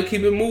about it,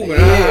 keep it moving.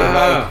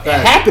 Yeah,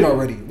 it happened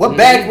already. What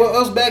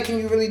else bad can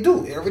you really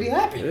do? It already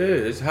happened.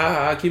 Yeah, it's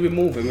keep it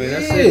moving, man.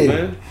 That's it,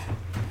 man.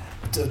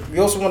 We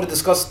also want to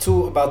discuss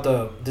too about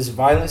this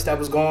violence that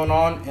was going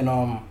on in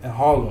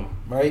Harlem,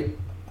 right?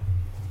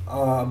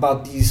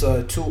 About these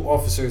 2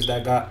 officers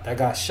that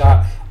got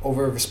shot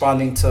over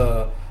responding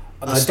to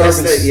a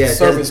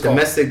disturbance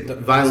domestic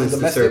violence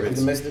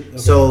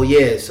disturbance. So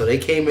they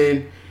came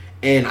in,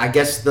 and I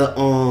guess the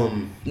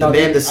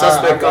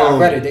suspect. I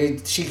read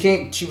it.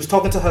 She was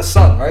talking to her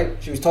son, right?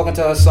 She was talking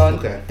to her son.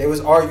 Okay. They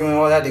was arguing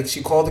all that.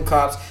 She called the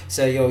cops,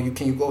 said, "Yo,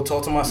 can you go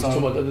talk to my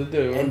son?"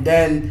 And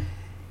then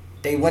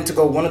they went to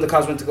go. One of the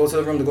cops went to go to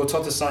the room to go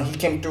talk to his son. He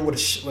came through with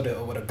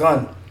a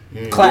gun.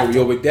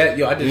 With that,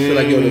 I just feel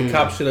like the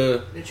cop should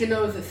have. Did you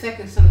know it was the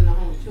second son in the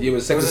home too? Yeah, it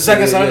was the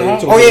second son in the home.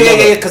 Oh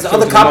yeah. Because the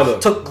other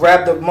cop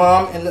grabbed the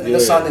mom and the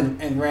son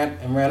and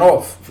ran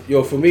off.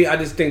 Yo, for me, I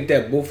just think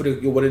that both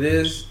of what it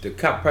is, the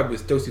cop probably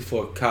was thirsty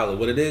for a collar.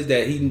 What it is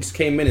that he just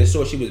came in and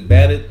saw she was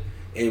battered,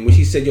 and when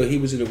she said he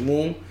was in the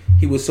room,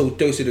 he was so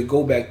thirsty to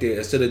go back there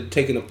instead of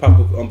taking a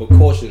proper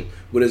precaution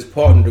with his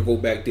partner to go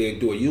back there and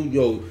do it.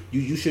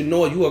 You should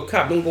know it. You a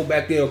cop. Don't go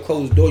back there and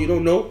close the door. You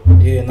don't know.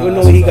 Yeah, no, you don't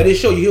know what he got. They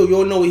show you. You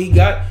don't know what he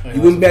got. Yeah,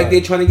 you went back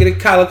there trying to get a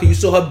collar because you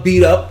saw her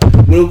beat up.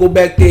 You don't go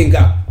back there and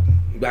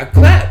got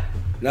clapped.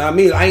 Know what I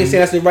mean? I ain't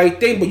saying that's the right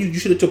thing, but you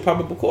should have took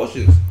proper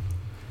precautions.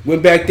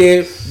 Went back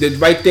there, the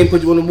right thing,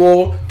 put you on the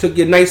wall, took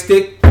your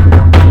nightstick.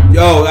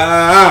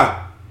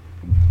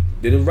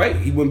 Did it right.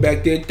 He went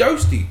back there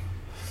thirsty.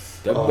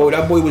 That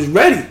boy was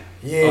ready.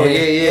 Yeah.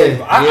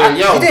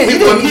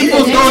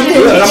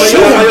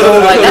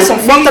 That's some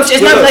fucked up shit.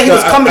 It's not like he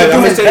was coming to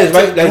do his best.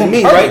 Right? That's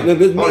me, right?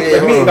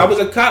 If I was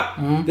a cop,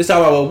 this is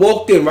how I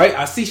walked in, right?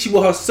 I see she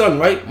with her son,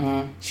 right?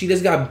 She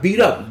just got beat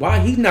up. Why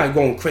he not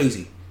going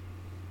crazy?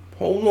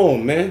 Hold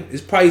on, man.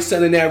 It's probably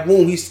something in that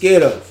room he's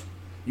scared of.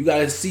 You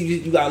gotta see.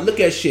 You gotta look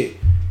at shit.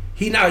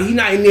 He not in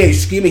there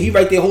screaming. He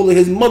right there holding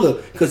his mother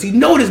because he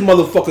know this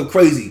motherfucker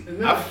crazy.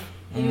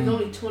 He was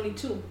only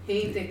 22. He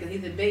ain't thinking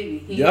he's a baby.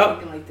 He ain't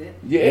thinking like that.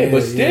 Yeah,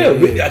 but still,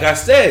 like I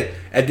said,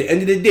 at the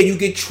end of the day, you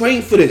get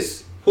trained for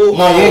this. You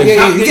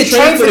get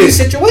trained for these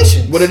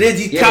situations. What it is,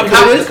 these cops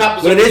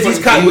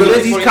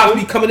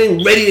be coming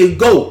in ready to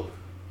go.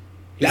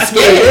 That's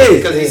what it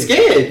is. Because he's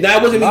scared. Nah,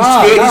 it wasn't me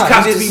scared. These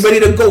cops just be ready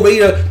to go.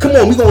 Come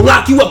on, we gonna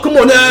lock you up. Come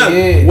on now.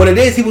 Yeah. What it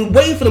is, he was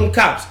waiting for them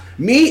cops.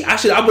 Me, I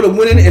would have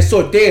went in and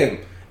saw, damn.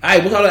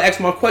 Alright, once I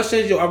ask my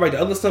questions, yo, alright, the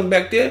other son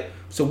back there.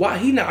 So why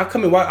he not? I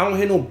come in. Why I don't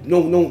hear no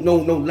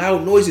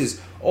loud noises?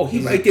 Oh, he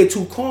right there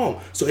too calm.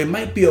 So it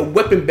might be a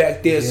weapon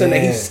back there, son,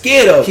 that he's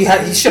scared of. He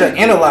should have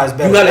analyzed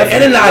better. You gotta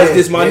analyze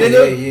this, my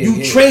nigga.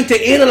 You trained to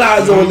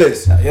analyze all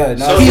this. So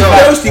he's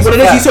thirsty. What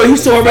it is? He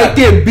saw her right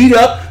there, beat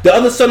up. The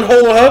other son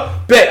holding her.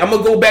 Bet I'm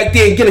gonna go back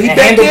there and get her. He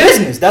back there.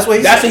 Business. That's what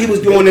he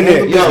was doing in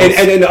there.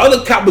 And then the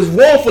other cop was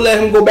wrong for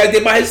letting him go back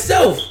there by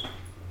himself.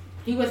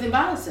 He wasn't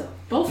by himself.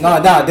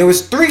 Nah. There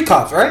was 3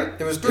 cops, right?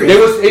 There was 3.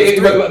 There was 3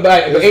 of them.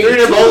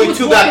 Only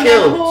 2 got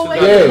killed.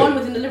 One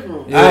was in the living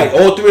room. All right,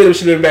 all 3 of them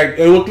should have been back.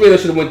 All 3 of them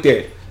should have went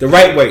there the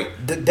right way.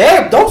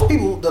 Those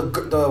people,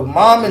 the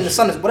mom and the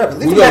son is whatever.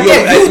 Leave them back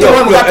there. You the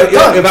one who got the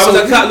gun.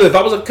 If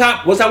I was a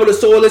cop, once I would have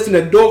saw listen,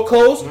 the door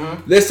closed.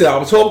 Listen, I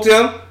would talk to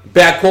them.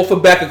 Back off for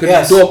back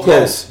because the door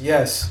closed.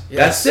 Yes.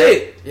 That's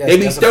it. They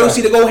be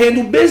thirsty to go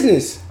handle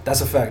business.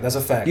 That's a fact.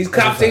 These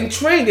cops ain't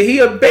trained. He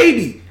a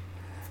baby.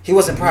 He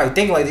wasn't probably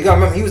thinking like that. You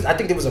gotta remember, I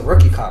think there was a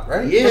rookie cop,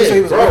 right? Yeah,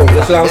 he was bro.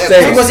 That's what I'm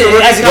saying. He wasn't.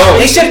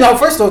 They should have.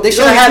 First of all, they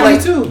should have had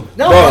like 22.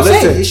 No, I'm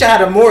saying he should have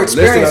had a more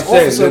experienced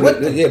officer with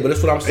them. Yeah, but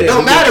that's what I'm saying. It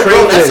don't matter,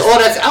 bro. That's all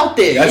that's out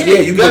there.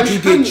 You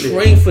get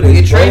trained for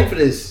this. Get trained for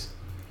this.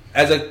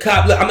 As a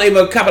cop, look, I'm not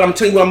even a cop, but I'm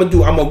telling you what I'm gonna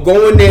do. I'm gonna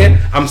go in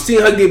there. I'm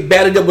seeing her get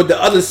battered up with the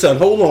other son.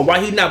 Hold on, why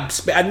he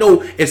not? I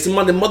know if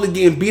somebody's mother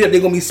getting beat up, they're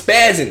gonna be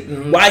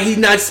spazzing. Why he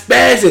not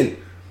spazzing?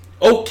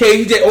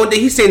 Okay,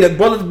 he's saying the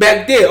brother's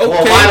back there. Okay.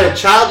 Well, why the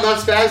child not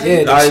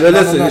spazzing? Yeah, all right,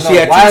 listen. She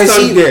had 2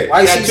 sons there.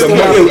 Why is he still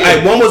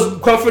there? One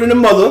was comforting the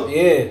mother.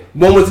 Yeah.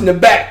 One was in the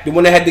back, the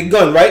one that had the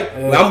gun, right?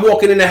 Yeah. When I'm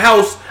walking in the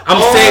house,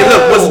 I'm saying,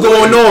 look, what's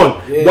going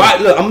on? Yeah. Why?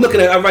 Look, I'm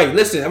looking at. All right,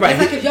 listen. All right.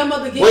 It's like if your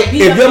mother getting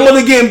beat up. If your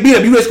mother getting beat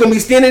up, you just gonna be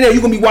standing there.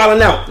 You gonna be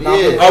wilding out.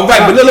 Yeah. All right,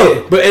 but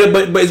look, but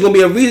it's gonna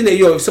be a reason that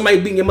if somebody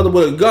beating your mother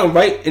with a gun,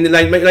 right? And then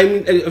like you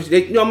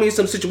know what I mean,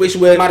 some situation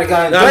where somebody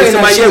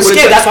was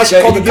scared. That's why she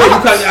called the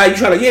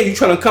cops. You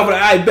trying to comfort.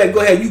 I bet.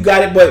 Go ahead, you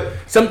got it. But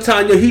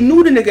sometimes he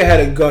knew the nigga had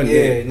a gun.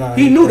 Yeah,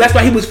 he knew. That's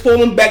why he was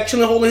falling back,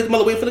 chilling, holding his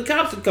mother, waiting for the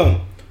cops to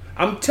come.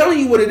 I'm telling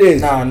you what it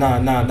is. Nah.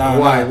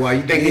 Why?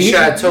 You think he should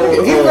have told?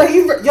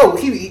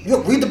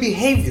 Read the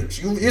behaviors.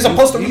 You're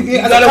supposed to. You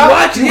gotta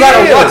watch. You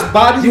gotta watch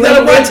body. You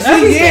gotta watch.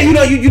 Yeah,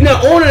 you're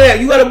not owning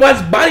that. You gotta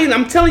watch body. And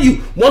I'm telling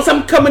you, once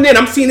I'm coming in,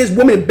 I'm seeing this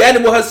woman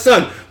battered with her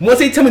son. Once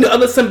they tell me the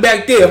other son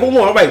back there, hold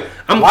on, all right.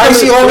 Why is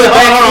she always back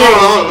there?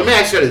 Hold on. Let me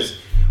ask you this.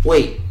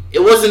 Wait. it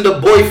wasn't the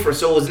boyfriend,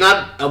 so it was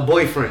not a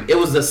boyfriend. It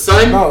was the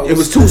son. No, it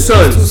was two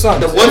sons.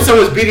 The one son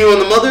was beating on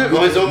the mother,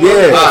 on his own mother.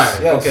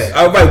 Yes. Okay.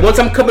 All right. Once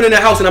I'm coming in the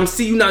house and I'm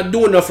see you not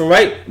doing nothing,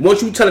 right?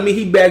 Once you telling me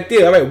he back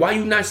there, all right? Why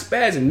you not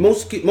spazzing?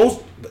 Most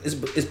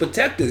is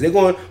protectors. They're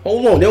going,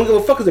 hold on. They don't give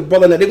a fuck as a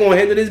brother. They're going to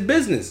handle this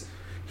business.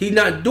 He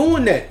not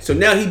doing that. So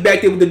now he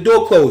back there with the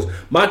door closed.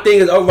 My thing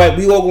is, all right,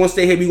 we all going to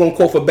stay here. We going to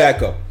call for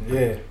backup.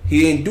 Yeah.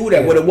 He didn't do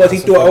that. What it was, he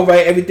thought, all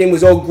right, everything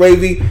was all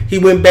gravy. He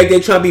went back there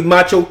trying to be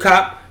macho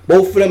cop.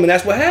 Both of them, and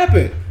that's what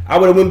happened. I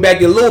would have went back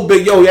there a little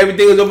bit, yo,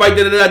 everything was alright,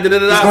 He's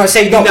gonna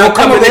say, no,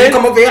 come over here,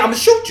 I'm gonna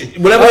shoot you.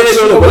 Whatever it is,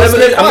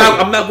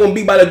 I'm not gonna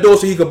be by the door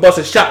so he could bust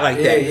a shot like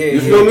that.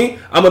 You feel me?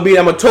 I'm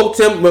gonna talk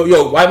to him,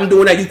 yo, why I'm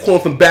doing that, you calling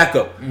from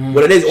backup.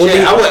 What it is,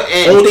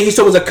 only thing he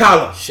saw was a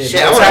collar.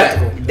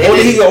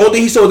 Only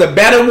thing he saw was a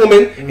battered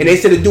woman, and they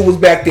said the dude was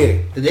back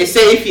there. Did they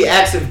say if he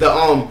asked if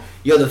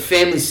the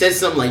family said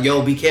something like,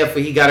 yo, be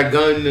careful, he got a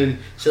gun and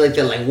shit like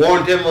that, like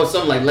warned him or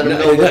something, like let him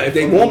know. If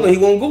they warned him, he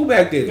won't go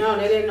back there. No,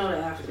 they didn't know that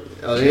after.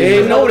 Oh, they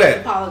didn't know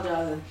that.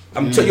 Apologizing.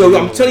 I'm telling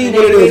you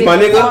what it is, my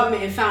nigga.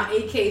 And found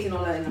AKs and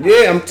all that.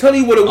 Yeah, I'm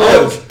telling you what it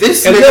was.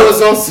 This nigga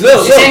was on.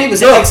 Look, I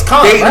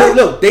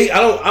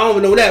don't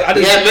even know that.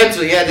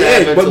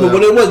 But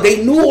what it was,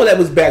 they knew all that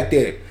was back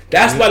there.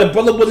 That's why the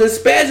brother wasn't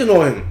spazzing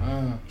on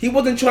him. He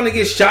wasn't trying to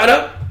get shot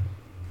up.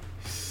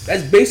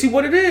 That's basically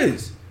what it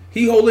is.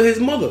 He holding his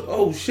mother.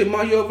 Oh shit,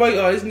 ma, you're right.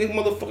 This nigga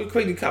motherfucker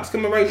crazy. Cops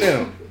coming right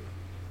now.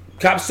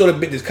 Cops saw the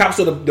business. Cops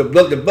saw the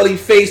bloody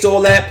face,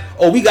 all that.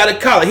 Oh, we got a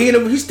collar.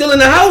 He's still in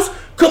the house.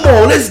 Come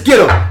on, let's get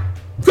him.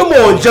 Come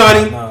on,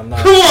 Johnny. Come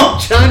on,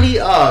 Johnny.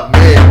 Oh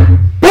man.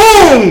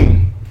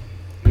 Boom.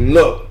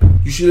 Look,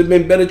 you should have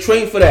been better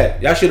trained for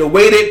that. Y'all should have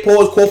waited.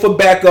 Pause. Call for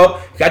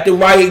backup. Got the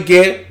riot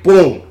gear.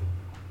 Boom.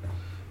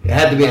 It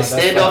had to be a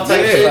standoff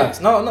type shit.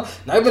 No,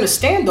 not even a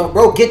standoff,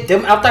 bro. Get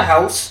them out the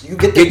house. You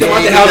get them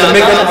out the house and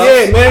make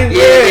them.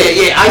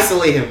 Yeah.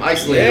 Isolate him.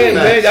 Yeah,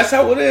 man. That's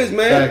how it is,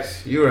 man.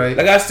 Facts. You're right.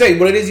 Like I say,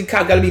 what it is, he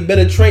got to be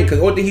better trained. Because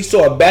only thing he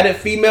saw a battered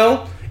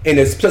female, and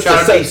the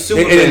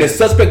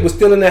suspect was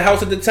still in the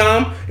house at the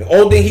time. The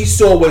only thing he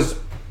saw was,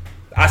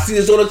 I see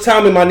this all the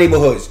time in my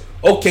neighborhoods.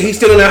 Okay, he's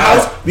still in the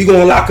house. We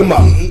gonna lock him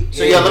up.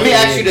 So let me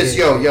ask you this,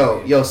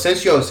 yo.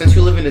 Since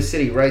you live in the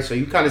city, right? So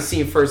you kind of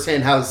seen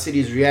firsthand how the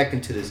city is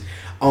reacting to this.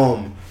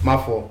 My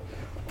fault.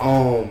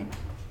 What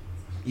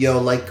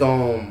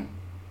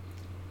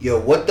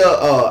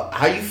the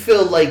how you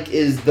feel like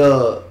is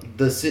the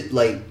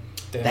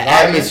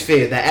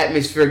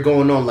atmosphere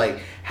going on? Like,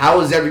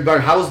 how is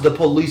everybody? How is the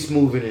police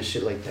moving and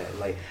shit like that?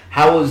 Like,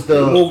 how is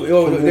the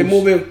they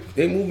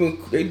moving?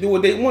 They do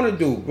what they want to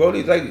do, bro.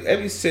 It's like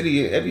every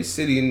city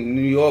in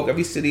New York,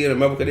 every city in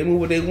America, they move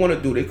what they want to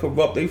do. They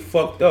corrupt. They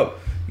fucked up.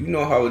 You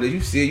know how it is. You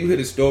see it. You hear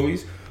the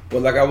stories.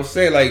 But like I was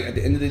saying, like at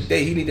the end of the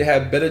day, he need to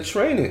have better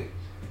training.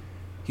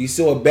 He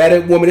saw a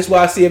battered woman. That's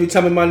why I see every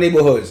time in my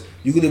neighborhoods.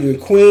 You could live in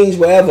Queens,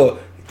 wherever,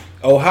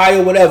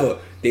 Ohio, whatever.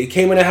 They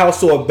came in the house,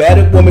 saw a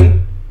battered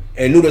woman,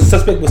 and knew the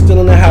suspect was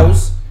still in the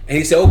house. And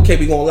he said, "Okay,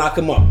 we gonna lock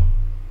him up."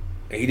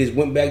 And he just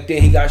went back there.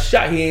 And he got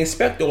shot. He ain't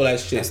inspect all that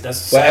shit.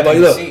 That's but like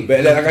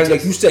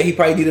you said, he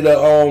probably needed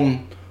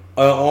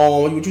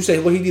what you say?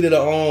 What he needed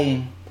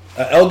an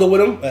elder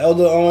with him, police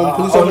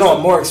officer. No,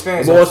 more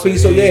experience. More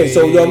experience. So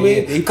you know what I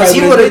mean? Because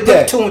he would have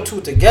put 2 and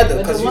 2 together.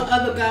 Because one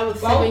other guy was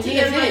 7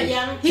 years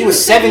in. He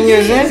was 7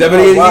 years in. 7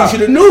 years. You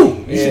should have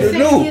knew. You should have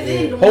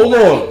knew. Hold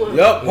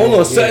on. Hold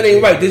on. Something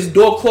ain't right. This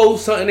door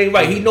closed. Something ain't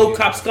right. He know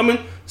cops coming.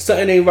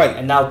 Something ain't right.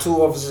 And now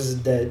 2 officers are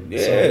dead. Yeah.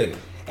 So.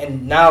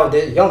 And now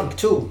they're young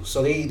too,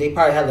 so they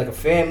probably had like a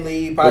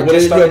family. Probably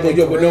just started their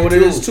career. Know what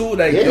it is too?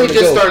 Like they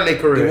just started their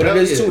career. What it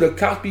is too? The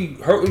cops be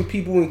hurting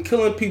people and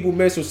killing people,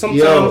 man. So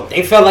sometimes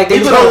they felt like they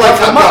was gonna like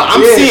come up.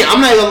 I'm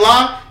not gonna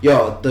lie,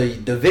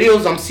 the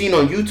videos I'm seeing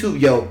on YouTube,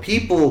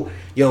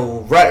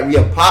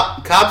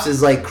 cops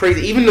is like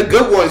crazy. Even the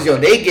good ones,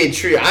 they get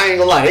treated. I ain't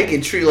gonna lie, they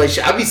get treated like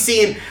shit. I be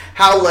seeing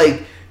how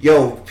like.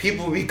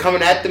 People be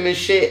coming at them and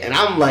shit, and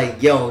I'm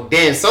like,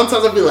 damn.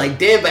 Sometimes I be like,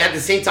 damn, but at the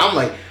same time, I'm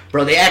like,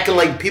 bro, they acting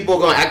like people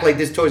are gonna act like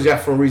this towards y'all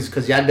for a reason,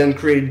 because y'all done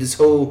created this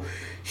whole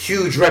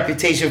huge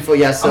reputation for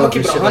yourself. I'm gonna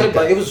keep it 100,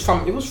 but it was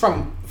from the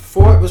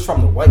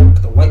white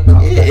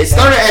cops. Yeah, it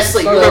started as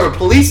slave. Remember,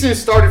 policing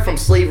started from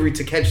slavery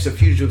to catch the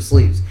fugitive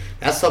slaves.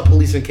 That's how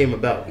policing came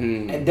about.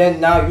 And then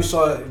now you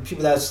saw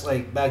people that's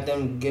like back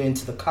then get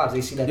into the cops.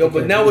 They see that.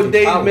 But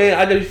nowadays, man,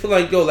 I just feel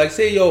like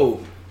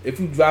if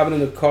you driving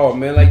in the car,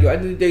 man, like, at the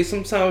end of the day,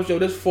 sometimes,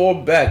 just fall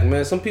back,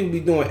 man. Some people be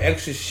doing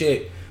extra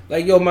shit.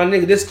 Like, my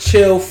nigga, just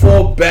chill,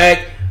 fall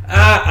back.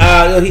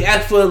 He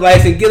asked for a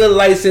license, get a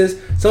license.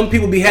 Some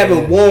people be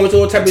having warrants,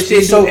 all type of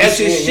shit, do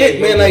extra shit,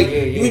 man. Like,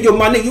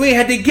 my nigga, you ain't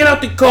had to get out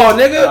the car,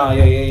 nigga.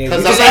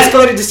 Because that's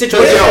escalated the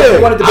situation.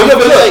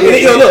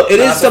 It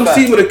is some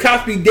scene where the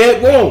cops be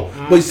dead wrong.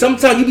 But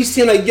sometimes you be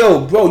seeing like,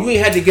 bro, you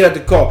ain't had to get out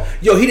the car.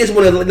 He just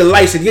wanted the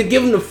license. You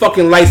give him the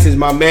fucking license,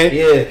 my man.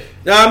 Yeah.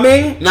 Know what I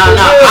mean?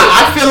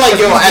 I feel like,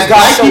 as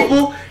black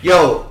people,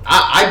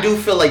 I do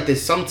feel like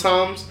this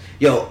sometimes.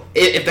 Yo,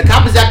 if the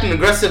cop is acting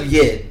aggressive,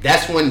 yeah,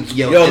 that's when listen,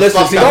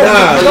 see, No.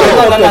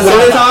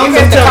 Even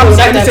if the cop is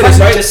acting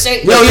aggressive, just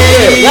say. There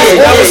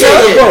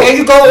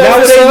you go.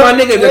 Nowadays, my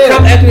nigga, if the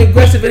cop acting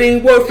aggressive, it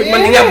ain't worth it. My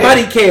nigga got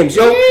body cams,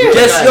 yo.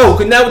 Just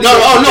cause nowadays. No,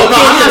 I'm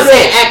not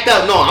saying act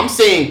up. No, I'm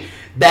saying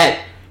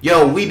that.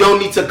 Yo, we don't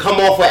need to come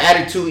off with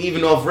attitude,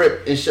 even off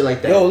rip and shit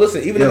like that. Yo,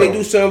 listen, even if they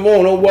do something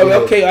wrong, don't worry.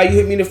 Okay, you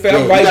hit me in the face,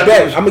 I'm right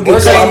back. I'm gonna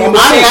get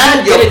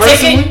get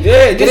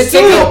a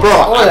ticket. Yo,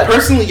 bro, I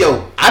personally,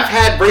 I've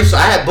had racial.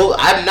 I had both.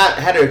 I've not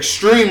had an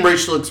extreme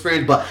racial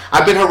experience, but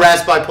I've been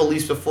harassed by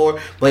police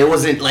before. But it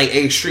wasn't like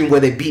an extreme where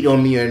they beat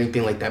on me or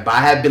anything like that. But I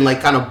have been like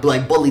kind of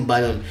like bullied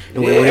by them.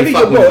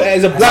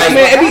 As a black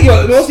man, every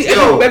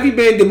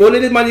man, the more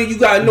that money you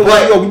gotta know.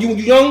 When you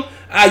young.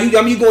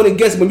 You going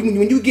against when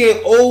you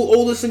get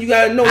older, son, you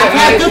gotta know. I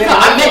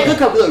met good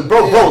cop. Like,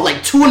 bro,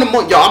 like 2 in the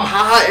morning, I'm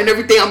hot and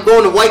everything. I'm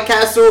going to White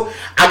Castle.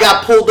 I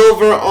got pulled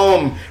over,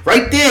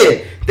 right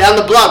there down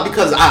the block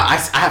because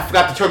I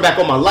forgot to turn back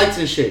on my lights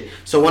and shit.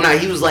 So when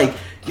he was like,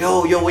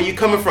 yo, where you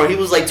coming from? He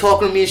was like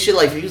talking to me and shit.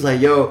 Like he was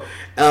like, yo,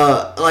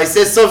 like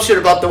said some shit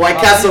about the White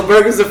Castle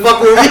burgers and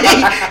fucking with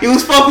me. He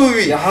was fucking with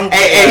me,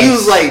 and he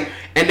was like.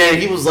 And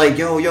then he was like,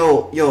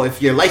 yo,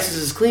 if your license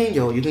is clean,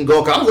 you can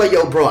go. I was like,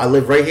 yo, bro, I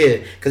live right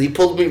here. Because he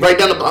pulled me right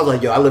down the... I was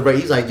like, yo, I live right...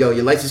 He's like, yo,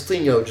 your license is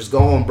clean, just go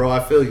home, bro, I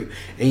feel you.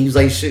 And he was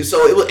like, shit. So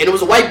it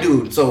was a white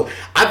dude. So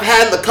I've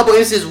had a couple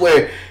instances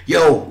where,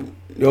 Yo,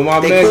 my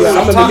man, it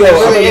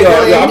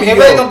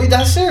really don't be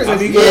that serious. I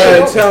be going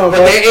out of town, but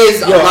there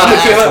is a lot of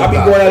I be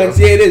going out of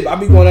town. It is. I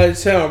be going out of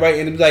town, right?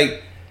 And it's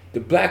like, the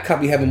black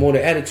cop be having more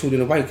the attitude than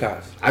the white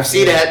cops. I've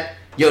seen that.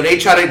 Yo, they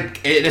try to,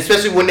 and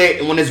especially when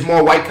there's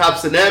more white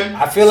cops than them.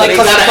 I feel like they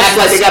gotta act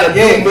like they gotta do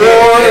more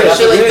and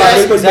shit like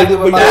that. Exactly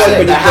what I'm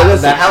saying. The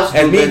house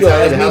as me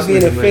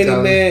being a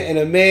family man and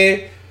a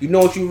man, you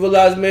know what you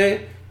realize,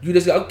 man? You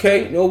just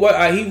okay, you know what?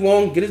 He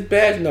wrong. Get his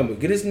badge number,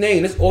 get his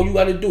name. That's all you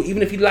got to do.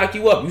 Even if he lock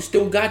you up, you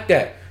still got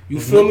that. You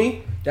feel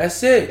me?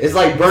 That's it. It's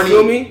like Bernie. You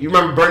feel me? You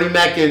remember Bernie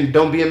Mac and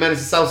Don't Be a Menace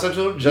to South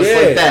Central? Just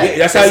like that.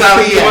 Yeah, that's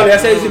how he is.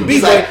 That's how it should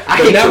be. Like,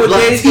 but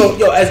nowadays,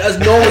 as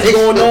know what's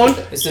going on,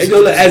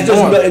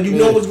 and you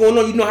know what's going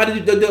on, you know how to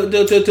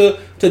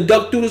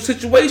duck through the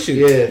situation.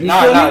 Yeah.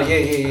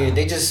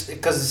 They just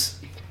because.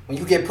 When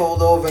you get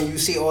pulled over and you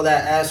see all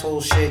that asshole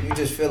shit, you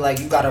just feel like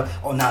you gotta.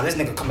 Oh, this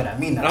nigga coming at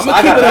me now. I'm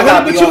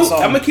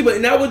gonna keep it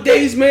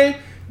nowadays, man.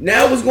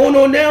 Now what's going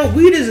on now?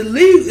 Weed is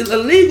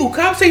illegal.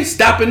 Cops ain't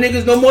stopping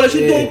niggas no more. That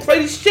you doing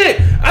crazy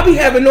shit. I be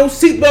having no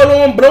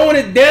seatbelt on, blowing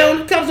it down.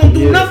 The cops don't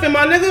do nothing,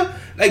 my nigga.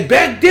 Like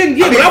back then,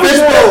 when I was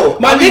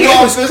going, my nigga,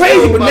 it was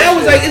crazy. But now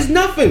it's like it's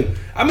nothing.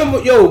 I remember,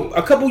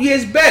 a couple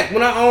years back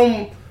when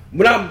I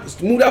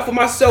moved out for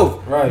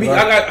myself,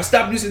 I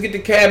stopped used to get the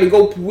cab and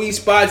go to weed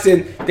spots,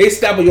 and they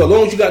stop me. As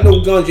long as you got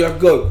no guns, you're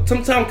good.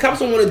 Sometimes cops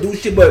don't want to do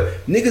shit,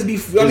 but niggas be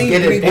doing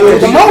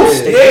the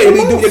most. They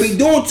be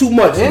doing too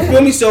much. You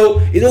feel me?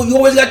 So you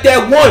always got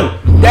that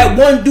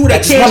one dude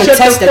that can't shut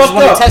the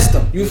fuck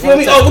up. You feel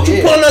me? Oh, what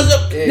you pulling us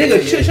up,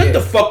 nigga? Shut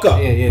the fuck up.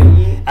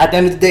 At the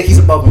end of the day, he's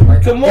above me right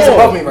now. Come on. He's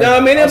above me right now.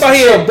 I mean, everybody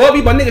here above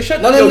me, but nigga,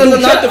 shut the fuck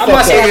up. I'm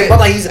not saying but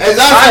like he's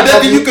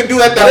nothing you can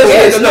do at that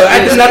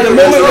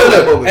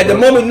moment. At the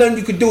moment, nothing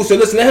you can do. So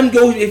listen, let him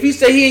go. If he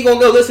say he ain't gonna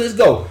go, listen, let's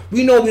go.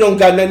 We know we don't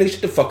got nothing.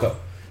 Shut the fuck up.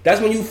 That's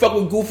when you fuck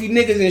with goofy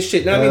niggas and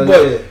shit. Know what I mean?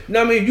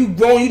 But if you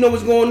grown, you know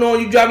what's going on.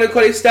 You driving the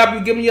car, they stop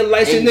you, give me your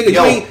license,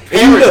 nigga.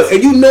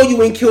 And you know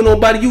you ain't kill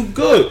nobody. You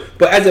good.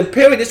 But as a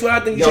parent, that's what I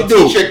think you should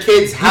do. Teach your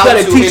kids how to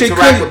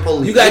interact with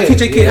police. You gotta teach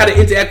your kid how to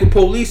interact with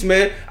police,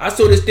 man. I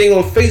saw this thing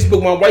on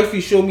Facebook. My wife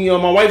showed me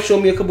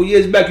a couple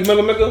years back. You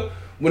remember, Mecca?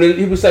 When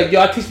he was like,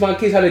 I teach my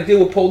kids how to deal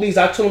with police.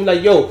 I told him like,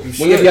 when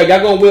y'all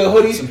gonna wear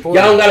hoodies, y'all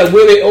don't gotta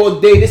wear it all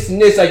day. This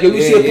and this. Like,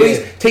 you see a police,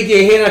 take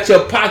your hand out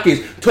your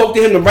pockets, talk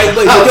to him the right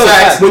way.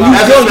 When you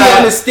young, you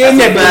understand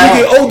that. But when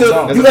you get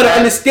older, you gotta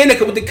understand that.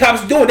 Cause what the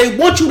cops doing, they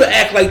want you to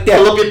act like that.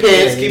 Pull up your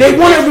pants. They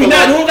want to you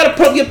don't gotta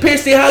pull up your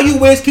pants. Say how you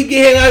wear, keep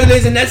your hand out your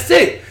legs, and that's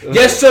it.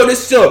 Yes, sir.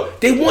 This sir.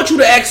 They want you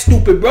to act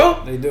stupid,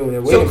 bro. They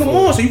do. So come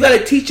on. So you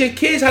gotta teach your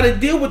kids how to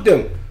deal with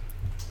them.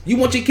 You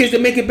want your kids to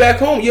make it back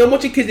home. You don't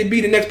want your kids to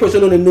be the next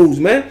person on the news,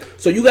 man.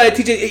 So you gotta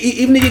teach it.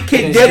 Even if your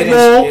kid dead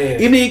wrong,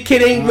 even if your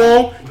kid ain't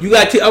wrong, you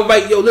gotta teach. All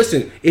right,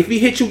 listen. If he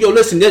hit you,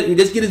 listen.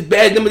 Let's get his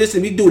badge number.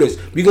 Listen, we do this.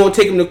 We gonna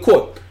take him to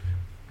court.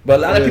 But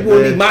a lot of people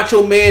want to be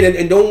macho man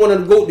and don't want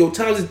to go. Your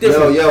times is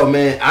different. Yo,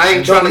 man. I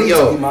ain't trying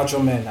to be macho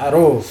man at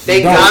all.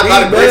 Thank God,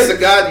 by the grace of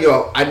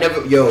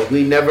God,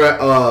 we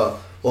never.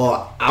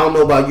 Well, I don't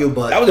know about you,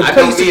 but that was a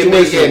crazy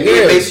situation. Me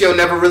and Maceo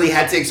never really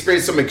had to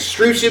experience some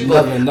extreme shit.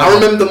 But I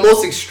remember the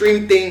most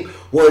extreme thing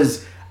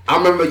was I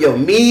remember I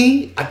don't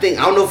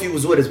know if he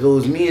was with us, but it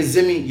was me and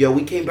Zimmy.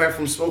 We came back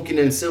from smoking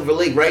in Silver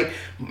Lake, right?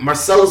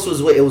 Marcellus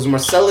was with. It was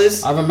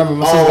Marcellus. I remember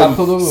Marcellus got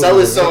pulled over.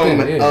 Marcellus,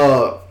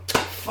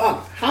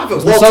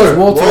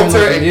 Walter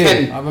and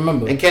Kenny. I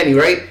remember. And Kenny,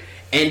 right?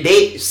 And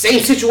they, same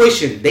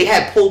situation. They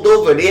had pulled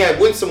over. They had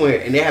went somewhere,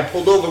 and they had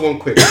pulled over one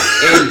quick.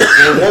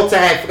 and Walter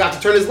had forgot to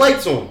turn his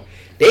lights on.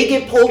 They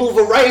get pulled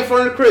over right in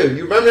front of the crib.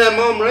 You remember that,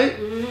 Mom, right?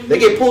 Mm-hmm. They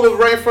get pulled over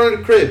right in front of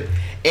the crib.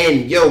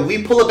 And yo,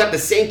 we pull up at the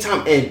same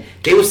time, and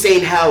they were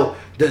saying how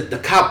the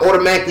cop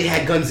automatically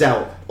had guns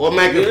out,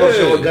 automatically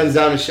approaching with guns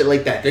out and shit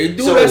like that. They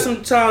do that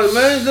sometimes,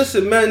 man.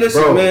 Listen, man.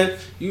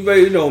 You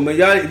already know, man.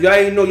 Y'all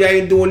ain't know y'all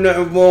ain't doing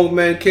nothing wrong,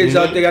 man. Kids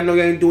out there, I know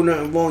y'all ain't doing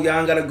nothing wrong. Y'all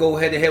ain't gotta go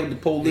head to head with the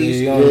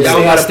police. Y'all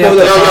gotta pull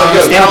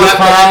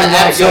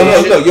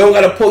you don't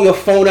gotta pull your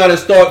phone out and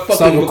start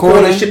fucking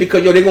recording shit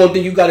because they gonna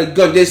think you got a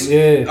gun. This,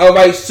 all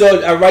right,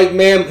 sir, all right,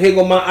 ma'am. Here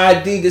go my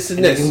ID. This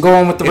and this. You can go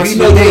on with the rest of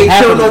the day.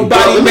 If you know you ain't kill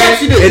nobody, man,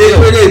 it is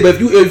what it is. But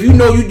if you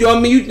know you know what I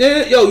mean,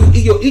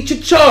 you eat your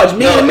charge,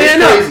 man.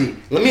 Man up.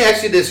 Let me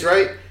ask you this,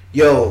 right?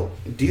 Yo,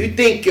 do you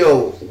think,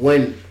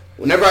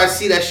 whenever I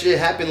see that shit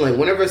happen, like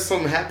whenever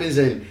something happens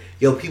and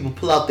people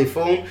pull out their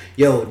phone,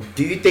 do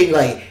you think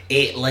like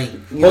it like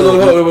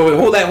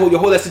hold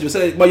that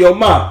situation? But yo,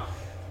 mom,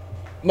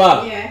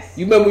 yes.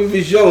 You remember when we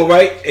was young,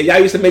 right? And y'all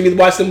used to make me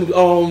watch some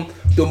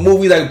the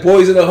movies like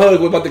Boys in the Hood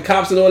about the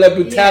cops and all that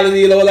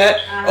brutality and all that.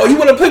 Oh, you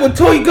want to play with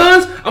toy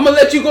guns? I'm gonna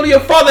let you go to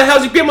your father's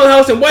house, your grandma's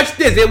house, and watch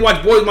this. They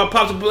watch Boys. My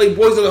pops would play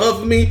Boys in the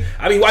Hood for me.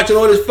 I be watching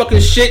all this fucking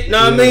shit.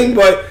 Know what I mean?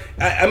 But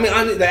I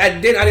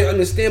didn't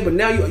understand, but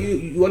now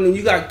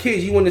you got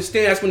kids, you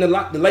understand. That's when the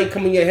light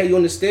come in your head. You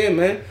understand,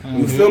 man. Mm-hmm.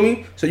 You feel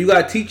me? So you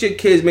gotta teach your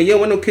kids, man. You don't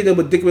want no kids that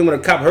would dick when a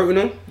cop hurting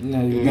them.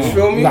 No, you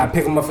feel me? You gotta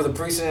pick them up for the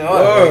precinct.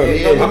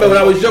 I remember when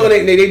I was young,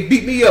 they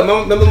beat me up.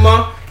 Remember,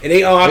 mom? And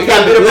they I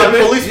got beat up by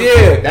the police.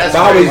 Yeah, that's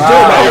but I was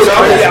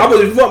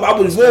young. I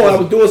was wrong. I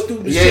was doing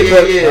stupid shit.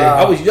 But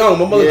I was young.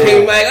 My mother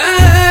came like,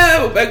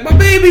 back my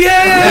baby,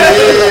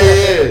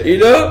 You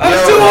know, I'm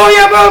too old,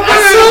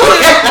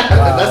 motherfucker.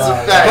 That's a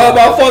fact.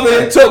 My father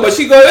didn't talk, but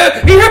she go,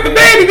 he hurt the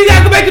baby. We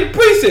gotta go back to the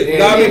precinct. You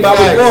know what I mean? But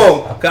I was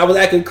wrong. Cause I was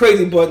acting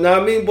crazy. But know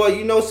what I mean? But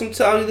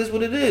sometimes it is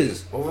what it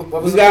is.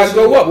 We gotta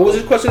grow up. What was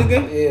his question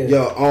again?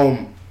 Yo,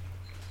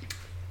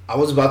 I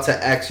was about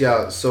to ask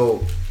y'all.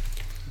 So.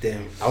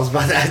 Damn. I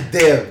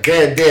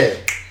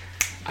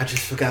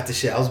just forgot the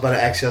shit. I was about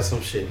to ask y'all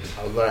some shit. Man.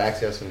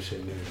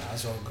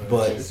 That's all good.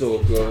 But it's all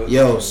good.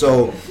 Yo,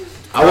 so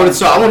I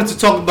wanted to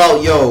talk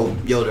about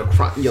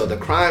the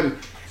crime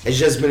has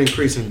just been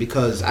increasing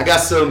because I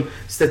got some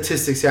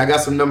statistics here. I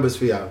got some numbers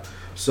for y'all.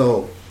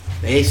 So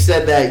they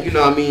said that,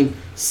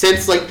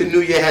 since like the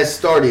new year has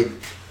started,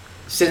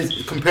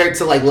 since compared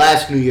to like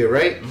last New Year,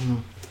 right? Mm-hmm.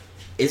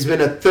 It's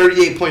been a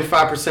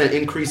 38.5%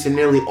 increase in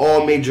nearly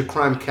all major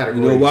crime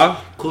categories.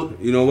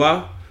 You know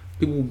why?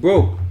 People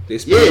broke. They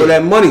spent all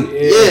that money.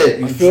 Yeah.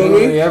 You feel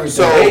me?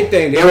 So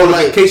everything. They were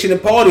like vacation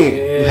and partying.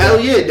 Yeah. Hell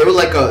yeah. There was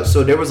like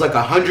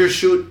 100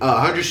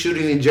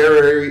 shootings in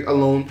January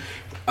alone.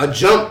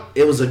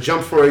 It was a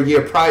jump for a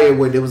year prior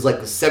where there was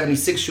like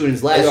 76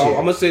 shootings last year.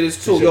 I'm gonna say this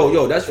too.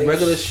 Yo, that's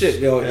regular shit.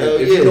 Yo,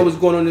 if you know what's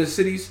going on in the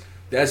cities,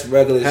 that's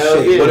regular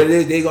shit. Yeah. What it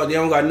is, they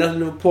don't got nothing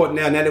to report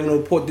now. Now they want to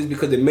report this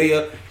because the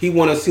mayor he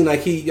want to seem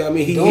like he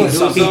doing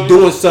something,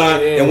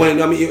 and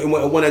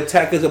when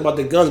attackers about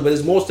the guns, but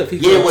there's more stuff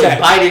he's trying to attack.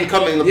 Biden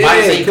coming to New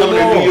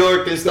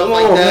York and stuff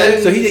like that.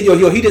 Man. So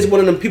he just one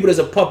of them people that's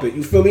a puppet.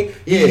 You feel me?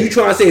 Yeah. You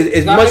trying to say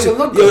as much?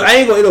 I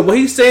ain't gonna what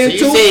he's saying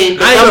too.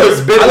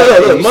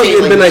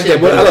 Money been like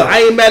that. But I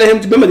ain't mad at him.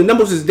 Remember the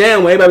numbers is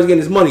down when everybody's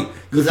getting his money.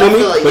 You feel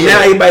me? But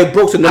now everybody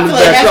broke, so numbers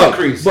back up.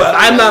 But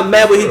I'm not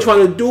mad what he's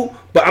trying to do.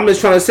 But I'm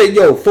just trying to say,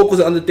 focus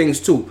on other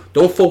things too.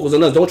 Don't focus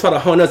on us. Don't try to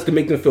hunt us to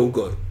make them feel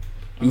good.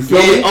 You feel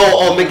me?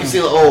 Make you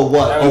feel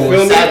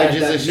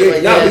savages and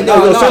shit like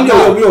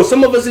that.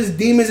 Some of us is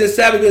demons and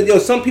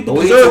savages. Some people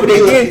deserve what they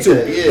get into.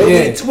 Don't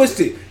get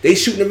twisted. They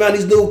shooting around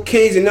these little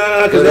kids and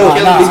because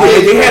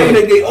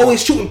they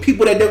always shooting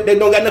people that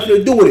don't got nothing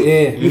to do with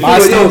it. You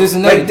feel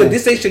me?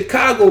 This ain't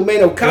Chicago,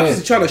 man. The cops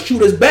is trying to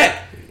shoot us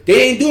back.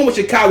 They ain't doing what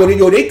Chicago.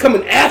 They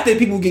coming after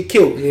people get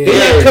killed. Yeah. They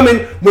not coming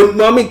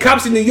when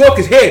cops in New York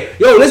is here.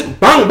 Let's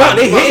bang bang.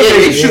 They hit.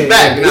 They shoot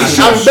back. They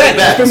shoot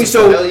back. You feel me?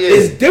 So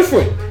it's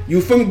different.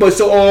 You feel me? But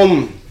so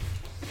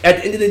at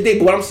the end of the day,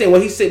 but what I'm saying,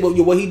 what he said,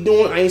 what he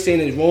doing, I ain't saying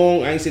it's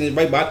wrong. I ain't saying it's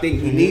right. But I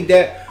think we need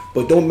that.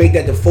 But don't make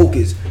that the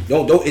focus.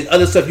 Don't. It's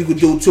other stuff you could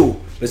do too.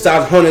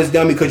 Besides hunting us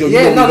down because no.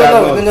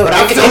 But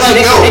I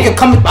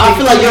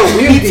feel like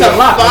we need to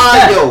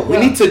find we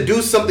need to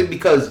do something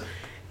because.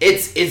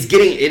 It is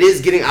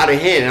getting out of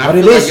hand. And but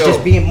it is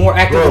just being more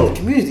active in the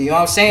community. You know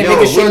what I'm saying?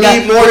 Making sure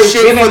that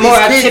more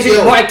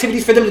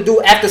activities for them to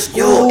do after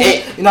school.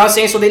 You know what I'm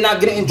saying? So they're not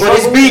getting in trouble.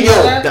 But it's being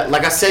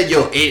like I said,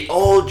 it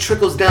all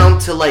trickles down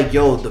to like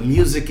the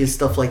music and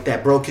stuff like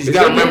that, bro. Because you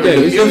gotta remember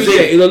the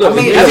music.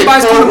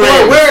 Everybody's kind of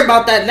worried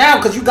about that now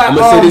because you got. I'm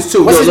gonna say this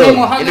too. What's his name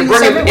on Hot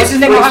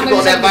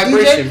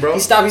DJ, bro? He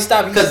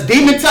stopped. Because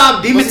Demon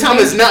Time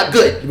is not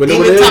good.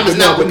 Demon Time is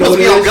not supposed to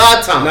be on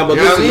God time. No, but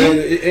listen, man,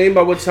 it ain't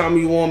about what time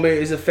you want. on, man,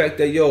 is the fact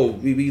that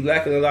we be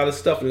lacking a lot of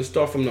stuff, and it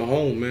start from the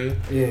home, man.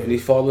 Yeah. And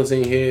these fathers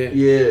ain't here.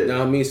 Yeah. You know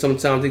what I mean?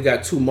 Sometimes they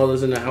got 2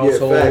 mothers in the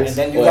household. Yeah, and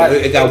then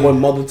they got one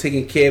mother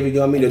taking care of it. You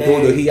know what I mean? The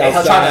daughter, he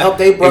outside. Trying to help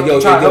their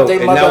brother, trying to help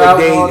their mother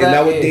out. And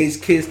nowadays,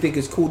 kids think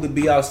it's cool to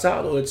be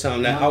outside all the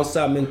time. That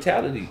outside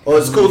mentality. Or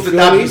it's cool to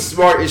not be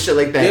smart and shit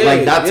like that.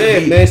 Like not to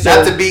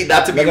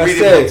be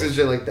reading books and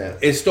shit like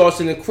that. It starts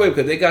in the crib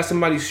because they got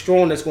somebody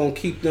strong that's gonna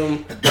keep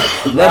them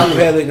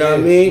level-headed. You know what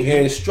I mean?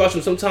 And instruct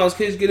them. Sometimes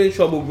kids get in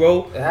trouble,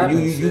 bro.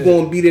 You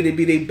gonna be there to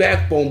be their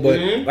backbone, but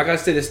like I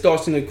said, it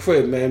starts in the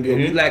crib, man.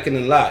 We lacking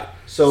a lot.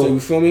 So you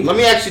feel me? Let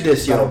me ask you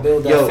this,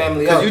 build that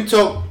family up.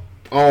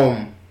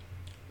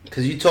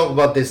 Because you talk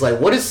about this, like,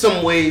 what is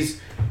some ways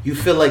you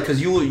feel like,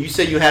 because you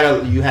said you had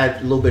a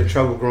little bit of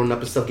trouble growing up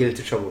and stuff, getting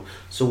into trouble.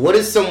 So what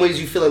is some ways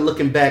you feel like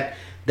looking back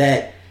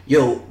that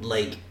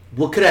like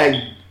what could have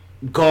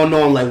gone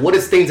on? Like, what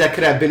is things that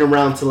could have been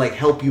around to like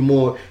help you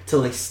more to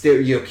like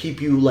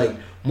keep you like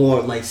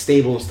more like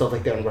stable and stuff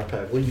like that on the right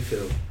path? What do you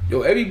feel?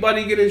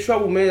 Everybody get in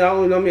trouble, man. I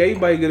don't know. I mean,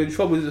 everybody get in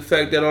trouble is the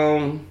fact that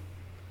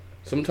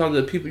sometimes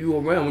the people you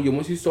around,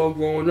 once you start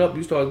growing up,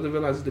 you start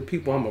realizing the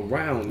people I'm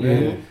around,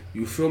 man.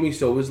 You feel me?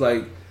 So it's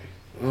like,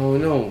 I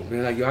don't know,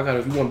 man. Like,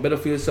 if you want better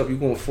for yourself, you're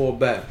gonna fall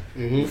back.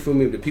 You feel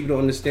me? If the people don't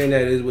understand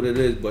that, it is what it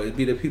is. But it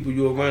be the people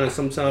you around, and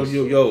sometimes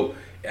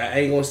I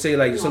ain't gonna say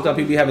like sometimes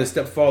people be having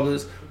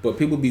stepfathers, but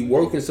people be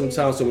working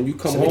sometimes. So when you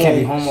come home, you can't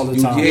be home all the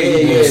time.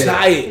 You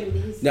tired.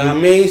 You know what I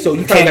mean? So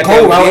you can't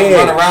go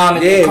run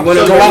around. So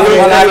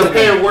as a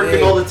parent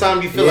working all the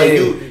time, you feel like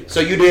you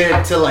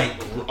there to like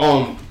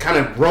kind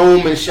of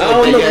roam and shit. I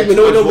don't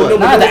know.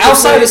 The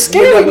outside is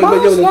scary. Nah,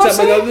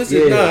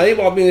 it ain't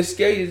about being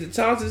scary. The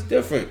times is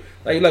different.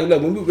 Like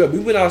when we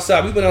went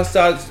outside. We went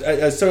outside at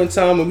a certain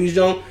time when we was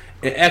young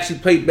and actually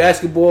played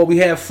basketball. We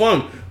had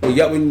fun. When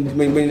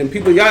the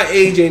people y'all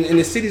age in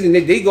the cities and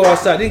they go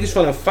outside, they just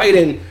trying to fight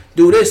and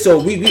do this.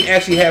 So we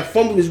actually had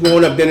fun with this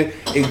growing up. Then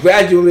it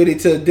graduated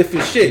to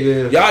different shit.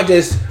 Yeah. Y'all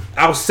just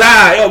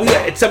outside. We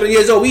at 7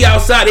 years old. We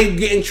outside. They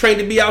getting trained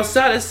to be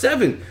outside at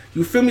 7.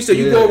 You feel me? So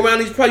you go around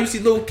these probably you see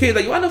little kids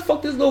like, why the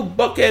fuck this little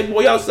buckhead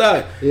boy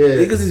outside? Yeah.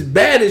 Because it's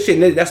bad and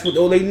shit. And that's what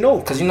all they know.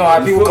 Because you know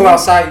how people go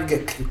outside, you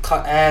get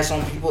cut ass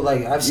on people.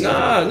 Like I've seen.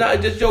 Nah,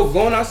 just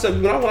going outside.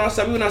 When I went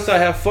outside, we went outside,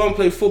 have fun,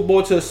 play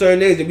football to a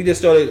certain age, and we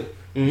just started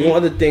doing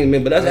other things,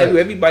 man. But that's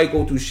everybody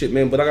go through shit,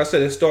 man. But like I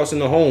said, it starts in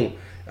the home.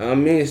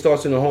 It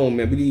starts in the home,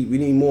 man. We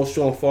need more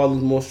strong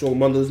fathers, more strong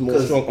mothers, more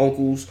strong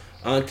uncles,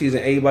 aunties,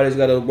 and everybody's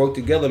got to work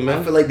together, man.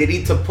 I feel like they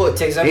need to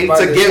they need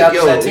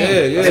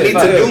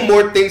to do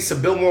more things to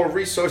build more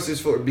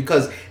resources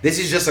because this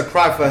is just a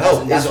cry for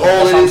help. That's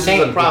all it is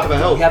a cry for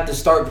help. You have to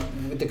start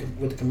with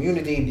the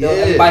community.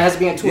 Everybody has to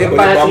be into it.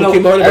 Everybody has to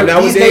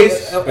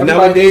know.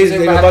 Nowadays,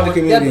 it's about the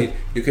community.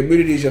 Your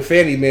community is your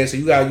family, man. So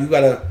you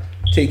gotta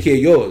take care of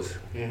yours.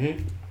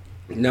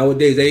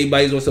 Nowadays,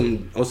 everybody's on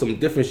some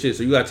different shit,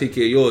 so you gotta take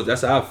care of yours.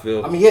 That's how I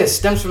feel. I mean, it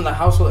stems from the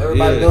household.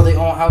 Everybody build their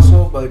own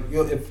household, but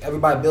if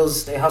everybody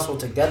builds their household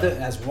together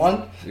as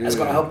one, that's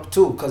gonna help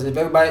too. Because if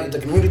the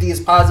community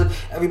is positive,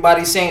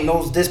 everybody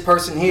knows this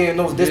person here,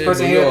 knows this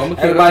person here.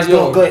 Everybody's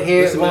doing good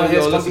here.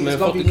 Listen, man,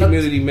 fuck the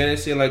community, man.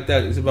 It's saying like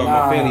that. It's about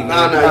my family.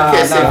 Nah, you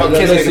can't say fuck the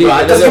community.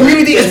 Because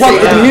community is what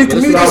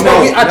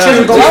our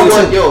children go out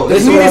to. The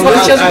community is what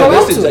the children go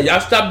out to. Y'all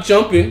stop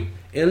jumping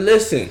and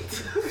listen.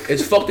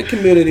 It's fuck the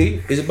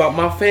community. It's about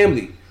my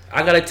family.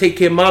 I gotta take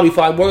care of mom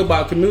before I worry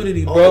about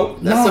community, bro.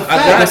 That's a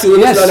fact. I got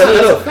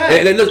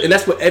to. And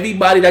that's what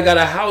everybody that got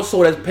a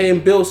household that's paying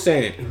bills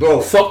saying.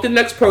 Bro, fuck the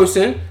next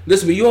person.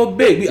 Listen, you're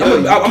big.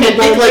 I'm a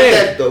grown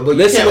man.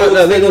 Listen,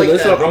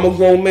 I'm a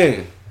grown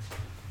man.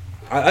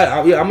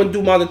 I'm gonna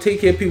do my to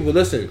take care of people.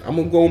 Listen, I'm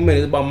a grown man.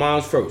 It's about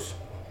moms first.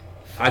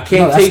 I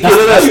can't take care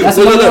of you. Look,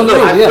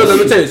 let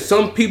me tell you.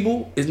 Some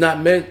people is not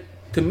meant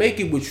to make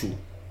it with you.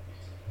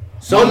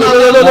 So look.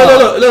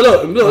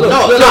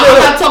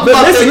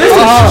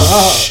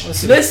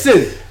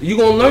 Listen. You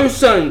gonna learn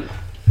something.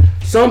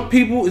 Some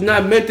people is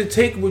not meant to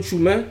take it with you,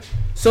 man.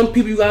 Some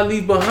people you gotta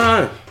leave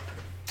behind.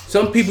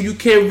 Some people you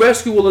can't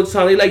rescue all the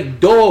time. They like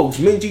dogs,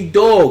 mangy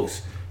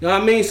dogs. You know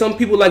what I mean? Some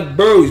people like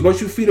birds.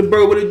 Once you feed a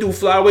bird, what it do?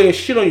 Fly away and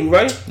shit on you,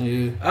 right?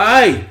 Yeah.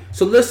 Alright.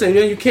 So listen,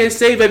 man, you can't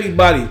save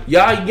everybody.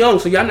 Y'all young,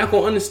 so y'all not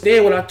gonna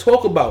understand what I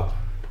talk about.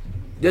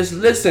 Just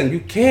listen,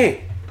 you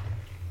can't.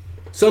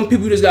 Some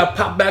people just got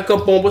pop back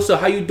up on what's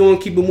up, how you doing,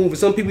 keep it moving.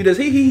 Some people just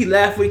he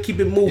laugh with, keep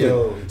it moving.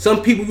 Yo.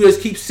 Some people you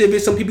just keep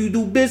serious, some people you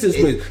do business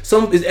with.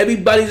 Some is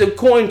everybody's a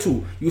coin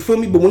to. You feel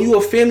me? But when you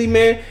a family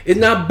man, it's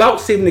not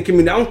about saving the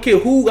community. I don't care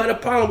who got a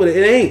problem with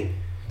it. It ain't.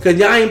 Cause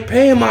y'all ain't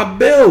paying my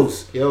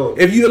bills. Yo.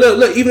 If you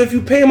look, even if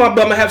you pay my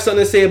bill, I'm gonna have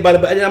something to say about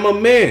it, but I'm a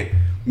man.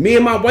 Me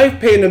and my wife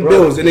paying the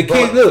bills, and the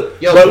kids look.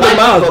 But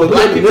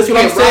listen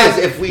what I'm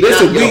saying. We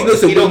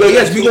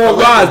gonna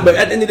rise, but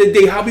at the end of the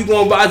day, how we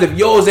gonna rise if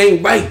yours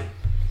ain't right?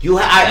 I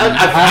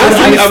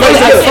understand what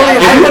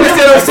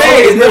I'm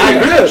saying. It's never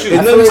good. with you.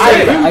 I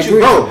agree with you,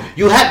 bro.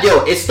 You have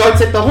it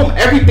starts at the home.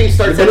 Everything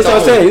starts at the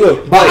home.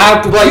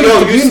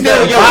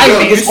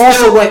 It's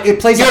also what it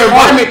plays. Your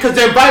environment, because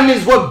the environment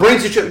is what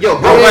brings you to. Yo,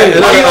 bro,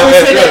 you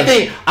always say that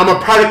thing. I'm a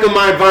product of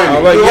my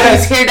environment. You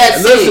always hear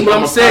that. Listen, what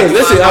I'm saying.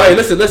 Listen.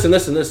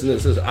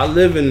 I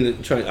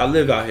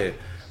live out here.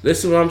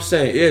 Listen, what I'm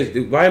saying. Yes, the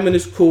environment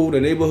is cool. The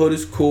neighborhood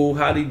is cool.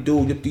 How they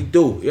do, if they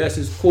do. Yes,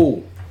 it's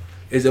cool.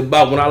 It's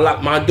about when I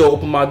lock my door,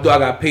 open my door, I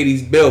gotta pay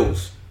these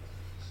bills.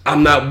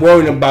 I'm not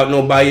worrying about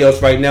nobody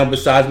else right now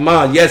besides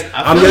mine. Yes,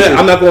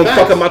 I'm not going to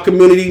fuck up my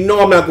community.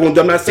 No, I'm not going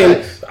to. I'm not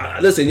saying.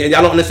 Listen,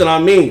 y'all don't understand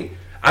what I mean.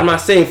 I'm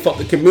not saying fuck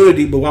the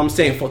community, but what I'm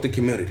saying fuck the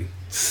community.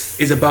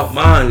 It's about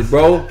mine,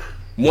 bro.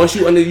 Once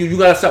you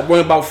gotta stop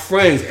worrying about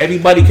friends.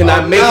 Everybody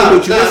cannot make it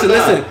with you.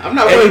 Listen. I'm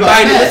not worried about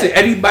that. Listen,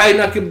 everybody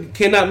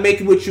cannot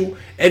make it with you.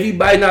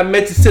 Everybody not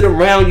meant to sit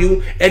around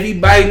you.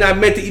 Everybody not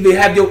meant to even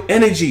have your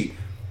energy.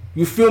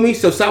 You feel me?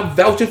 So stop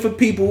vouching for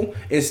people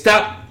and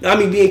stop.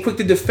 Being quick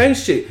to defend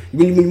shit.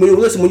 When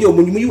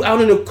you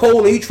out in the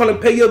cold and you trying to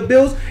pay your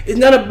bills, it's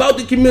not about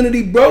the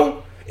community,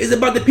 bro. It's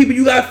about the people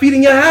you got to feed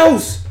in your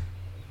house.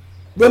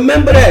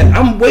 Remember that.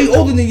 I'm way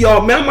older than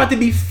y'all, man. I'm about to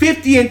be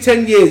 50 in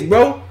 10 years,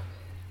 bro.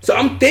 So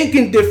I'm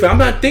thinking different. I'm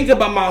not thinking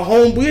about my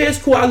home. Yeah,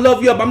 it's cool. I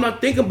love you, but I'm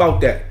not thinking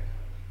about that.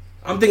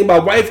 I'm thinking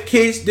about wife,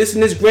 kids, this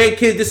and this,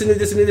 grandkids, this and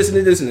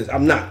this.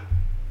 I'm not.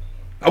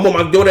 I want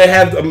my daughter to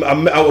have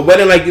a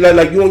wedding like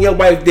you and your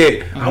wife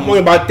did. Mm-hmm. I'm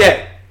worried about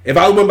that. If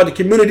I was worried about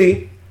the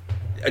community,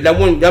 that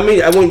wouldn't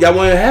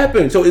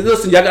happen. So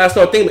listen, y'all gotta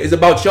start thinking. It's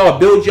about y'all.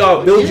 Build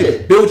y'all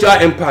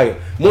empire.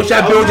 Once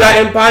y'all build y'all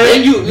empire,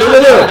 I'm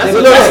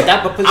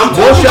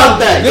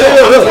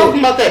talking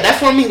about that.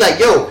 That's what I mean. Like,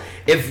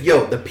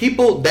 the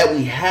people that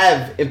we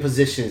have in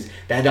positions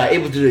that are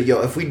able to do it,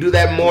 if we do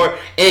that more,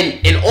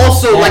 and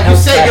also like you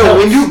said,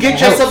 when you get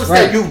yourself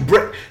established,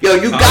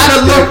 you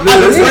gotta learn how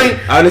to bring.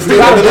 I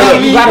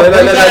understand. You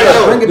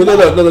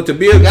gotta bring it to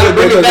be a good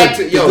bring it back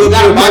to you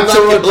gotta buy back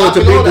your block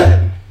and all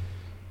that,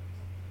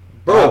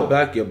 bro.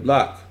 Back your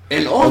block.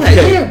 And all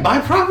that, buy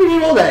property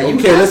and all that.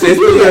 Okay, listen, it's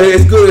good.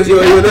 It's good.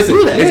 Listen,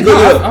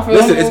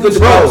 it's good to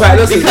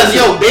practice.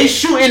 Because they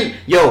shooting,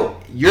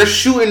 you're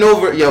shooting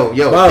over,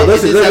 Wow,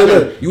 listen.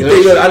 You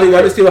think I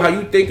understand how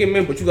you thinking,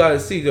 man, but you gotta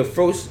see the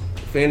first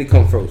family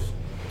come first.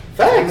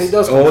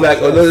 Facts. All that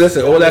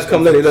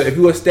come later. Look, if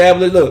you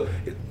establish,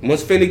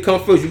 once family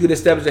come first, you can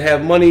establish to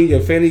have money.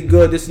 Your family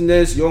good, this and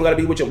this. You don't gotta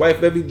be with your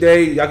wife every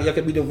day. Y'all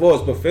can be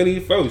divorced, but family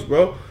first,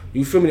 bro.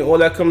 You feel me? All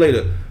that come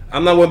later.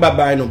 I'm not worried about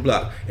buying no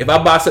block. If I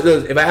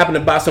happen to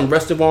buy some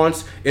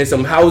restaurants and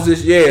some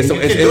houses, get back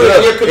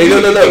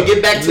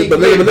to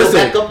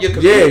back up your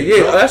community.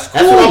 Yeah, that's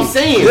cool. That's what I'm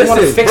saying. You want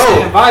to fix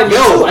the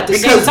environment too at the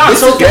same time,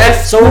 so it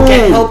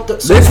can help.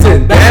 That's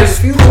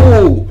cool. You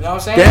know what I'm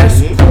saying?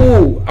 That's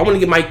cool. I want to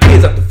get my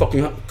kids out the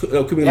fucking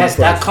community first.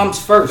 That comes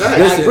first.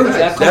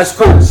 That's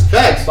cool.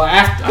 Facts. But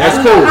after that's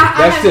cool.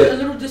 That's it. A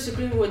little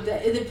disagreement with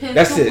that. It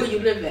depends on where you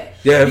live at.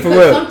 Yeah, because for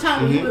real.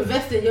 Sometimes when you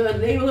invest in your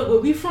neighborhood where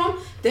we from,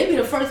 they be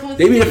the first ones.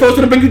 They be the first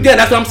one to bring you down.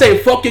 That's what I'm saying.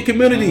 Fuck your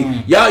community.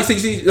 Y'all, I'm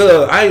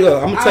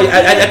gonna tell you.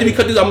 After we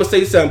cut this, I'm gonna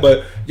say something.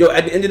 But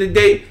at the end of the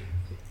day,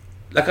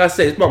 like I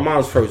said, it's about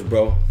moms first,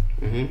 bro.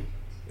 Mm-hmm.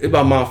 It's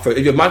about mom first.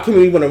 If my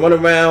community want to run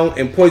around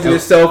and poison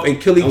itself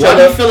and kill each other, why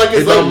do you feel like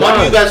it's like? Why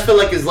do you guys feel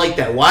like it's like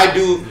that? Why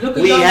do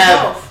we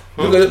have?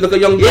 Look at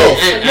Young Dolph.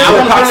 And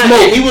I Pop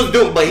Smoke. He was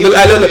doing, but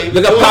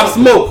look at Pop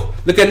Smoke.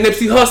 Look at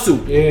Nipsey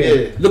Hussle.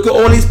 Yeah. Look at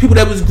all these people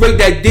that was great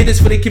that did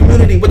this for the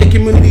community. What the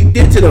community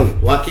did to them.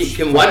 Why do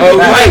you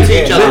lie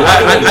to each other?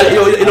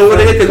 You know what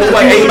it is? Because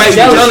everybody's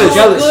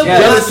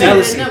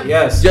jealous.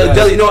 Yes.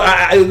 You know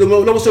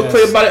what's so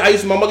crazy about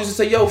it? My mother used to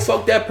say, "Yo,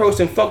 fuck that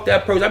person." I'd be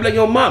like,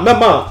 "Yo, mom,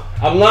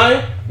 I'm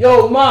lying.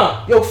 Yo,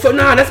 mom,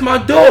 nah, that's my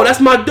dog. That's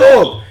my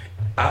dog."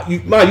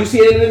 Mom, you see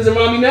any niggas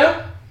around me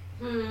now?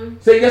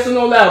 Say yes or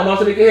no loud, mom,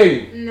 so they can hear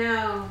you.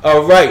 No.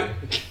 All right.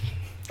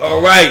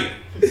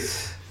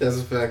 That's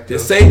a fact. They're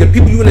saying the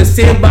people you in the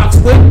sandbox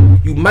with,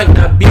 you might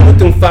not be with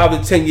them 5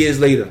 to 10 years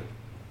later.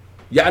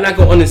 Y'all not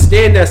gonna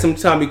understand that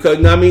sometimes because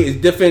it's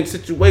different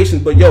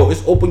situations. But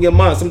it's open your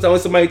mind. Sometimes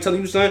when somebody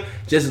telling you something,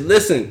 just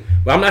listen.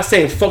 But I'm not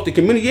saying fuck the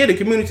community. Yeah, the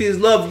community is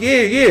love.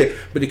 Yeah.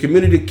 But the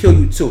community kill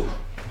you too.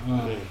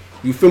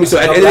 You feel me? So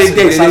at the end of the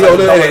day,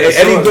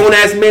 every grown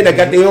ass man that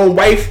got their own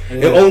wife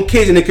and own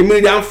kids in the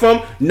community I'm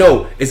from,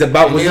 no, it's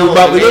about what's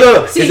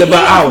about. See, it's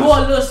about ours. More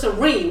a little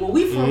serene. Well,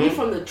 we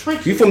from the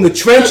trenches. We from the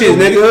trenches,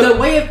 nigga. The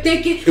way of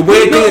thinking is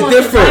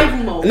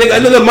different. Nigga,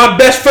 look, my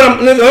best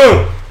friend,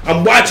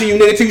 I'm watching you,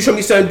 nigga, till you show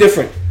me something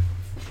different.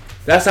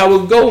 That's how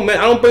it go, man.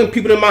 I don't bring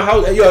people in my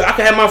house. I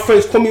can have my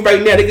friends call me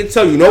right now. They can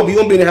tell you, nope, you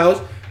don't be in the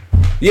house.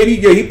 Yeah, he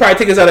probably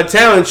take us out of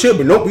town and chill,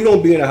 but nope, we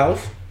don't be in the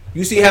house.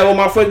 You see how all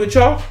my friends with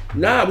y'all?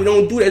 Nah, we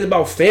don't do that. It's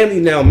about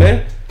family now,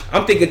 man.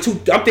 I'm thinking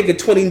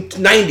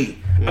 2090.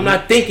 I'm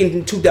not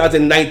thinking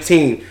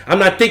 2019. I'm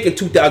not thinking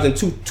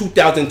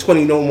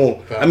 2020 no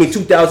more. I mean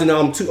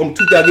 2000.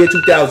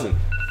 2000.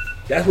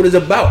 That's what it's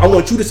about. I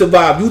want you to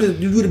survive. You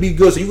to be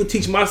good, so you can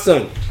teach my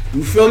son.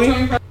 You feel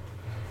me?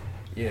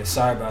 Yeah,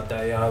 sorry about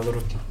that, y'all.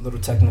 Little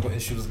technical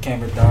issues. The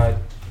camera died.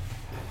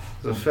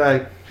 It's a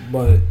fact.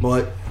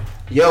 But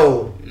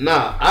yo,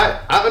 nah,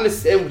 I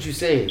understand what you're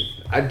saying.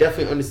 I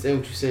definitely understand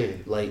what you're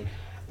saying. Like,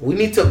 we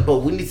need to.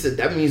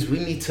 That means we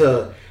need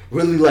to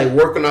really like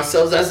work on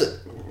ourselves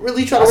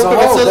really try to work on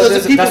ourselves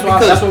as a people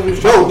because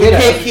we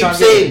can't keep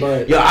saying,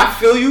 yo, I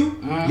feel you,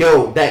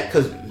 yo, that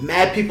because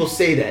mad people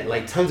say that,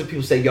 like tons of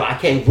people say, yo, I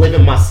can't live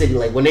in my city.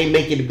 Like when they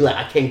make it to be like,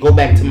 I can't go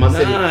back to my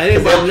city.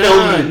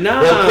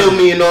 They'll kill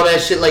me and all that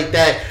shit like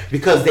that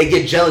because they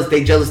get jealous.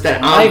 They jealous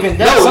that I'm. Not even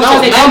that.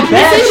 Sometimes they do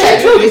bad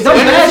shit too. No,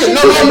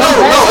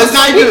 it's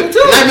not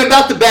even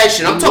about the bad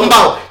shit. I'm talking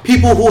about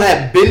people who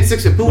have been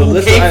successful, people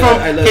who came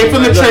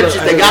from the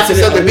trenches. They got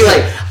success. They be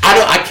like,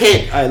 I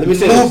can't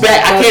move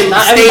back. I can't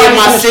stay in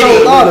my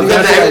city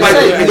because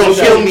everybody gonna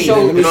kill me.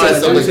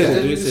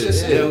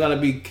 They don't gotta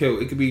be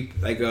killed. It could be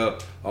like a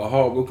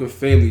hard-working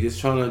family just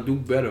trying to do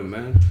better,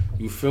 man.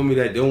 You feel me?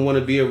 That don't want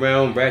to be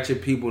around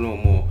ratchet people no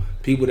more.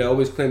 People that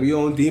always claim you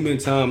on demon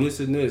time, this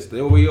and this.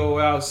 They always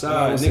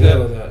outside,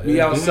 nigga.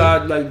 Be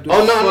outside like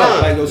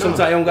sometimes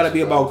it don't gotta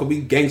be about could be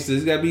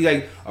gangsters. It gotta be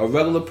like a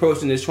regular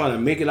person that's trying to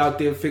make it out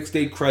there, fix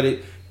their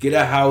credit, get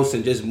a house,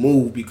 and just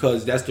move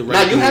because that's the right.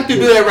 Now you have to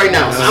do that right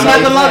now. I'm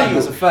not gonna lie to you.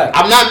 That's a fact.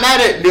 I'm not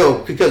mad at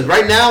because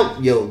right now,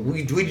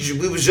 we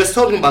was just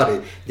talking about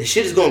it. The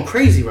shit is going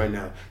crazy right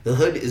now. The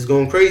hood is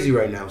going crazy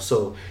right now.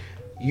 So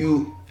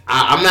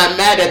I'm not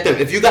mad at them.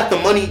 If you got the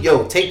money,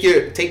 take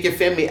your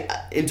family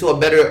into a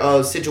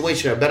better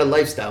situation, a better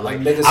lifestyle. Like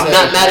I'm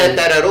not mad at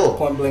that at all.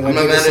 I'm not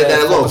mad at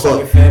that at all.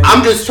 So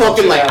I'm just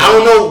talking like I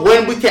don't know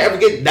when we can ever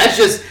get. That's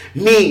just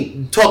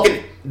me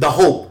talking the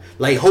hope.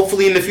 Like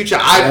hopefully in the future,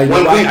 I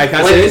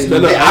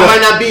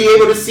might not be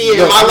able to see it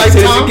in my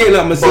lifetime. I'm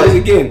gonna say this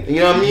again. You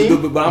know what I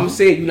mean? But I'm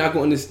saying you're not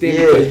gonna understand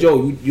because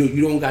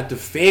you don't got the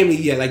family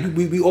yet. Like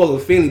we all a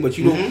family, but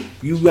you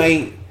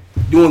ain't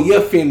doing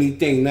your family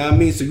thing. You know what I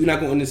mean? So you're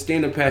not gonna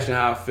understand the passion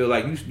how I feel.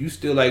 Like you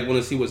still like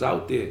want to see what's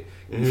out there.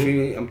 You feel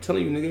me? I'm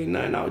telling you, nigga, ain't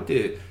nothing out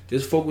there.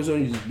 Just focus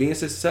on just being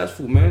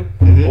successful, man.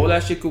 All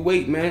that shit could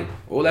wait, man.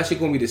 All that shit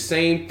gonna be the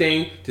same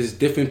thing, just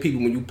different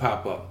people when you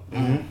pop up.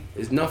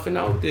 There's nothing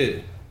out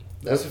there.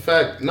 That's a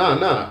fact.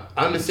 Nah.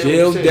 I understand.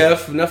 Jail,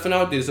 death, nothing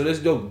out there. So let's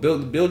go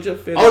build your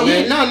family. Oh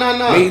yeah,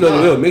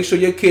 no. Make sure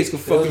your kids can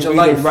fucking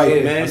read and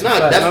write, man.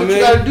 That's what you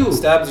gotta do.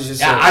 Establish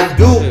yourself. I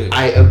do. Yeah.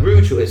 I agree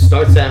with you. It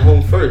starts at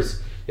home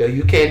first.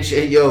 You can't.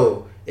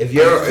 If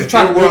your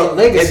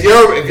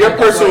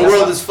personal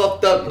world is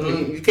fucked up,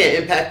 you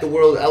can't impact the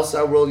world,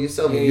 outside world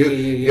yourself.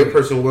 Your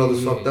personal world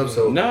is fucked up.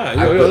 So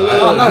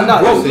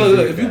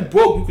if you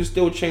broke, you can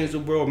still change the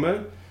world,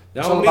 man.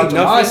 That don't mean nothing.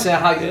 Mindset,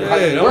 how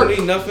you don't work.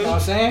 Need nothing. You know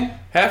what I'm saying?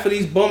 Half of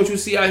these bums you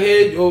see out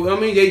here,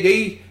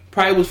 they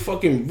probably was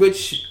fucking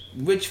rich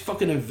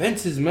fucking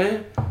inventors,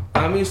 man.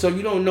 I mean, so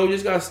you don't know, you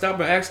just gotta stop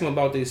and ask them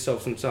about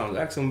themselves sometimes.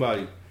 Ask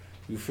somebody.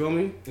 You feel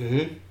me?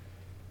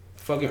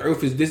 Fucking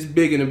Earth is this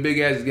big in a big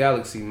ass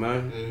galaxy,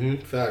 man.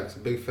 Facts,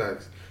 big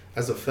facts.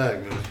 That's a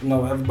fact, man. You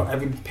know,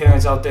 every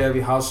parents out there,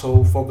 every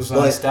household focus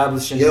on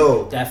establishing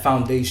that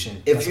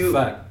foundation. That's a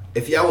fact.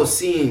 If y'all was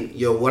seeing,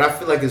 what I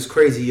feel like is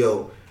crazy,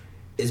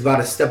 is about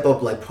to step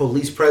up like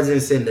police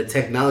presence and the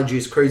technology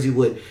is crazy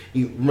with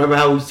you remember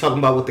how we was talking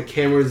about with the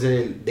cameras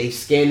and they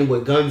scanning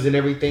with guns and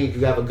everything if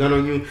you have a gun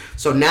on you.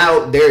 So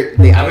now I've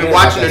been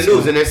watching the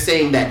news and they're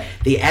saying that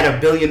they add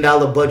 $1 billion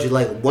budget,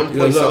 like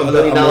 $1.7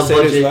 billion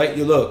budget. Right?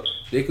 Look,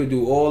 they could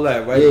do all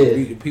that, right?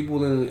 Yeah.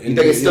 People in you think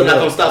it's still not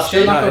gonna stop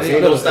shit? They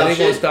ain't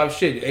gonna stop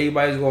shit.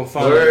 Everybody's gonna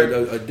find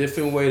a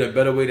different way, a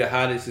better way to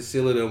hide it,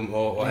 conceal them,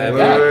 or have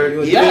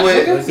it. Even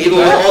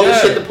with all the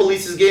shit the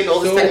police is getting, all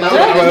this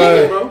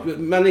technology, bro.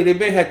 Man, they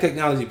been had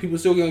technology. People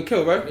still getting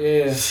killed, right?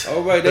 Yeah.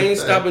 All right, they ain't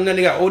stopping nothing.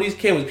 They got all these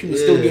cameras. People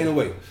still getting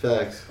away.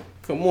 Facts.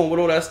 Come on, with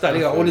all that stuff,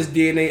 they got all this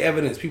DNA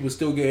evidence. People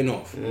still getting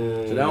off. So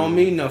that don't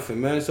mean nothing,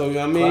 man. So you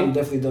know what I mean? Crime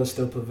definitely does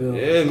still prevail.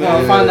 Yeah, you're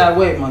gonna find that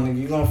way, my nigga.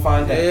 You're gonna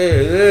find that. Yeah,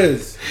 it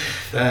is.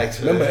 Facts.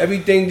 Remember,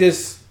 everything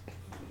just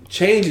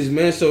changes,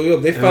 man. So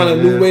if they find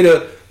a new way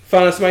to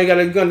find somebody got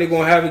a gun, they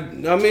gonna have it. You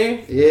know what I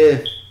mean?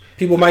 Yeah.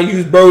 People might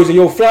use birds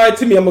and fly it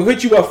to me. I'm gonna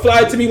hit you up.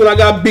 Fly it to me when I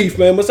got beef,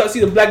 man. Once I see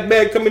the black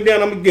bag coming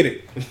down, I'm gonna get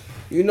it.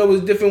 You know,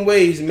 it's different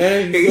ways,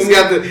 man.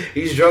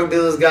 These drug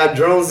dealers got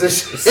drones and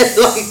shit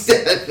like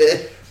that,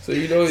 man. So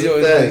you know,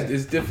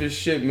 it's different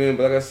shit, man.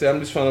 But like I said,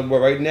 I'm just trying to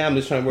worry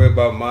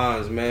about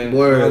mines, man.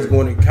 Mine's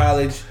going to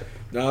college.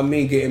 You know what I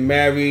mean? Getting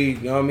married.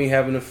 You know what I mean?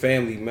 Having a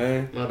family,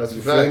 man. No, that's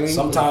a fact.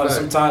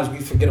 Sometimes we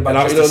forget about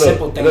just the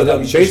simple things that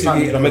we should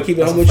basically, I'm gonna keep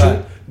it humble with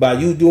you. By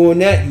you doing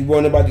that, you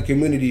worrying about the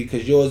community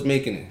because yours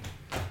making it.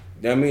 You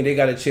know what I mean? They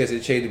got a chance to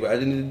change it. But at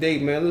the end of the day,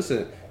 man,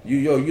 listen,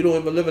 you don't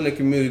even live in the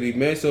community,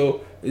 man. So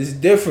it's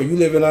different. You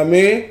live in,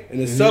 in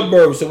the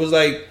suburbs. So it's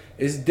like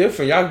it's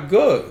different. Y'all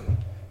good.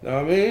 Know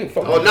what I mean?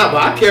 But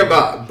I care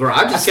about, bro.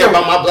 I just care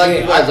about my black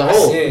people as a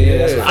whole.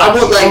 I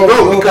want,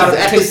 because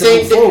at the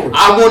same thing,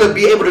 I want to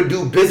be able to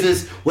do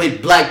business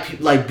with black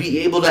people, like be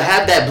able to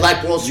have that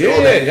Black Wall Street.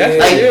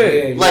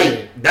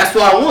 That's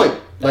what I want.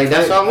 Like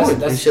that's what I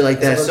want and shit like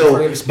that. So,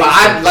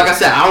 but like I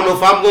said, I don't know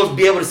if I'm going to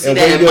be able to see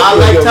that in my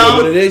lifetime.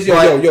 But it is,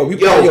 we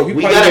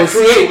gotta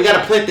create. We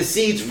gotta plant the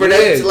seeds for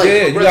that. To like,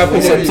 you gotta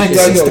plant the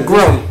seeds to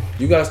grow.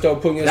 You gotta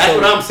start putting yourself.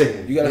 That's what I'm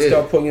saying. You gotta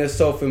start putting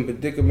yourself in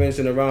predicaments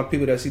and around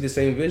people that see the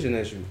same vision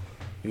as you.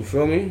 You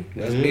feel me?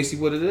 That's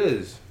basically what it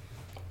is.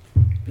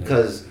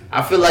 Because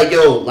I feel like,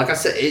 like I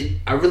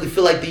said, I really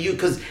feel like the youth,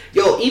 because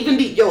even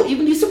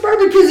these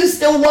suburban kids is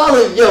still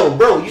wildin',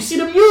 bro. You see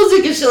the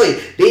music and shit,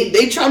 like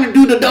they trying to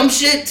do the dumb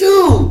shit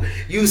too.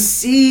 You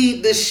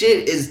see the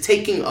shit is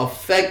taking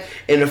effect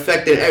and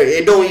affecting.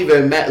 It don't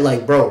even matter,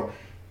 like, bro.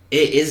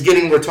 It's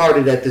getting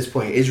retarded at this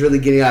point. It's really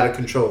getting out of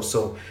control.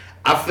 So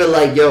I feel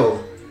like,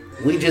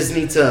 we just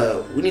need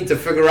to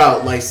figure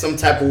out like some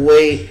type of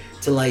way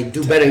to like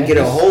do better and get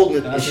a hold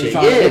of this shit.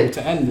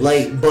 To end this.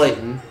 Like, but.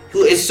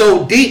 It's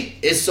so deep.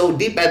 It's so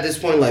deep at this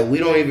point. Like, we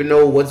don't even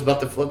know what's about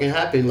to fucking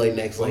happen. Like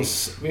next, like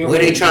where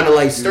they trying to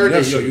like stir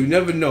this shit. You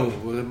never know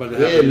what's about to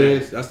happen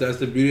next. That's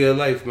the beauty of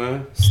life,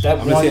 man.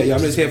 I'm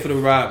just here for the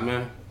ride,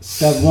 man.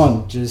 Step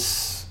 1,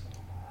 just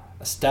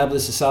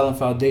establish a solid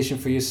foundation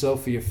for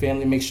yourself, for your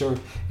family. Make sure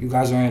you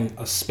guys are in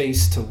a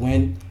space to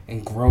win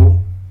and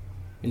grow.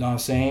 You know what I'm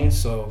saying?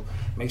 So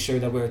make sure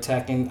that we're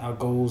attacking our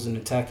goals and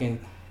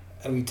attacking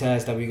every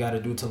task that we got to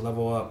do to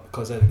level up.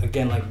 Because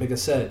again, like Bigga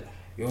said,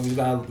 you always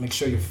gotta make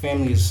sure your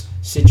family is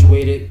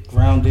situated,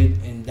 grounded,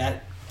 and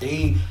that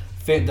they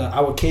fit.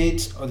 Our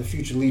kids are the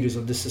future leaders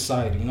of this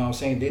society. You know what I'm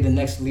saying? They're the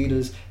next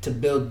leaders to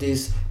build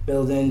this,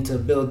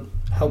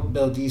 help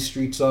build these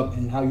streets up.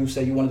 And how you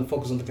said you wanted to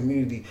focus on the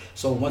community.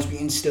 So once we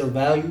instill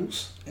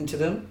values into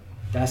them,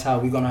 that's how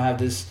we're gonna have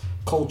this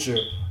culture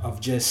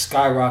of just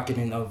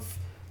skyrocketing of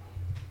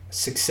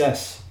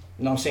success.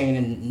 You know what I'm saying?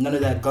 And none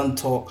of that gun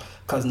talk,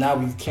 because now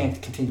we can't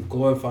continue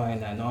glorifying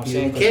that. You know what I'm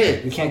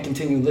saying? We can't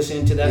continue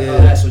listening to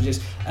that. So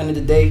just, end of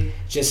the day,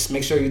 just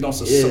make sure you don't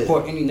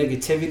support any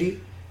negativity.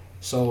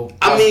 So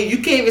I mean, you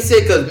can't even say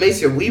it because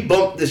Mason, we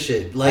bumped the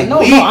shit. Like, no,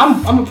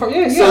 I'm a pro.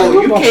 Yeah.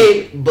 So you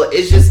can't. But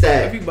it's just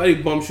that everybody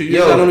bumps you. You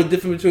don't know the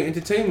difference between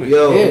entertainment.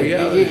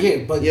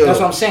 Yeah. But that's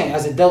what I'm saying.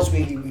 As adults,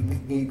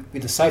 we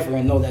decipher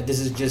and know that this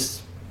is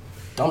just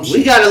dumb shit.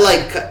 We gotta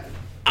like,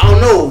 I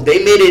don't know.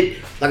 They made it.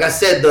 Like I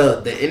said,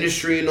 the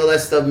industry and all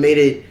that stuff made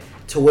it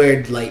to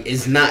where like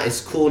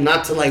it's cool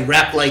not to like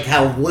rap like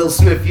how Will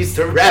Smith used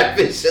to rap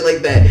and shit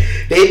like that.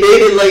 They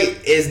made it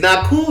like it's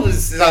not cool to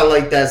sound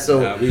like that.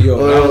 So I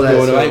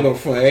ain't gonna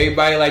front.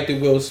 Everybody liked the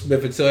Will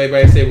Smith until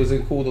everybody said it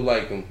wasn't cool to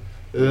like him.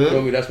 You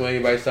feel me? That's when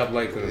everybody stopped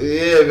liking him.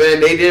 Yeah,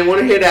 man. They didn't want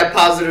to hear that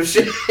positive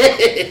shit.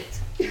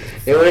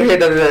 They want to hear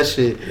none of that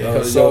shit.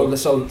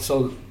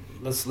 So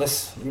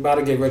let's we about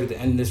to get ready to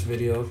end this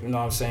video. You know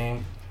what I'm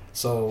saying?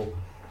 So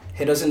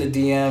hit us in the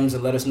DMs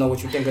and let us know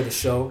what you think of the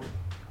show.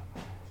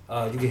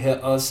 You can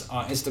hit us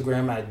on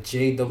Instagram at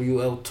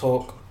JWL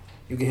Talk.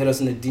 You can hit us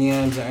in the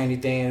DMs or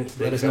anything.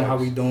 Let us know how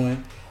we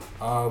doing.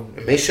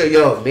 Make sure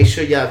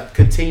y'all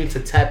continue to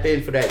tap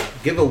in for that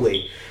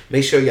giveaway.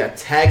 Make sure y'all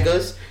tag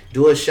us.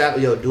 Do a shout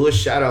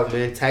out,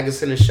 man. Tag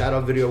us in a shout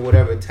out video or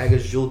whatever. Tag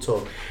us Jewel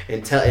Talk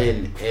and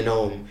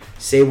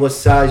say what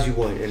size you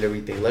want and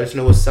everything. Let us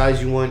know what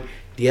size you want.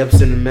 DM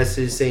send a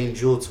message saying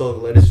Jewel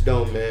Talk. Let us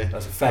know, man.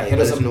 That's a fact. Hit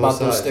us up about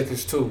those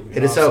stickers too.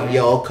 Hit us up.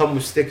 Y'all come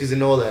with stickers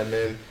and all that,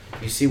 man.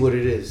 You see what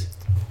it is.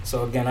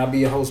 So again, I'll be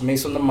your host,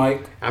 Mace on the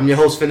mic. I'm your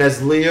host,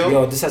 Finesse Leo.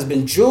 Yo, this has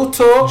been Jewel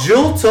Talk.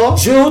 Jewel Talk.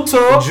 Jewel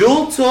Talk.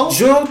 Jewel Talk.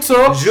 Jewel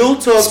Talk. Jewel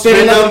Talk.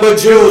 Spinning number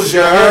jewels,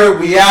 you heard?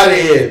 We out of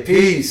here.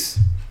 Peace.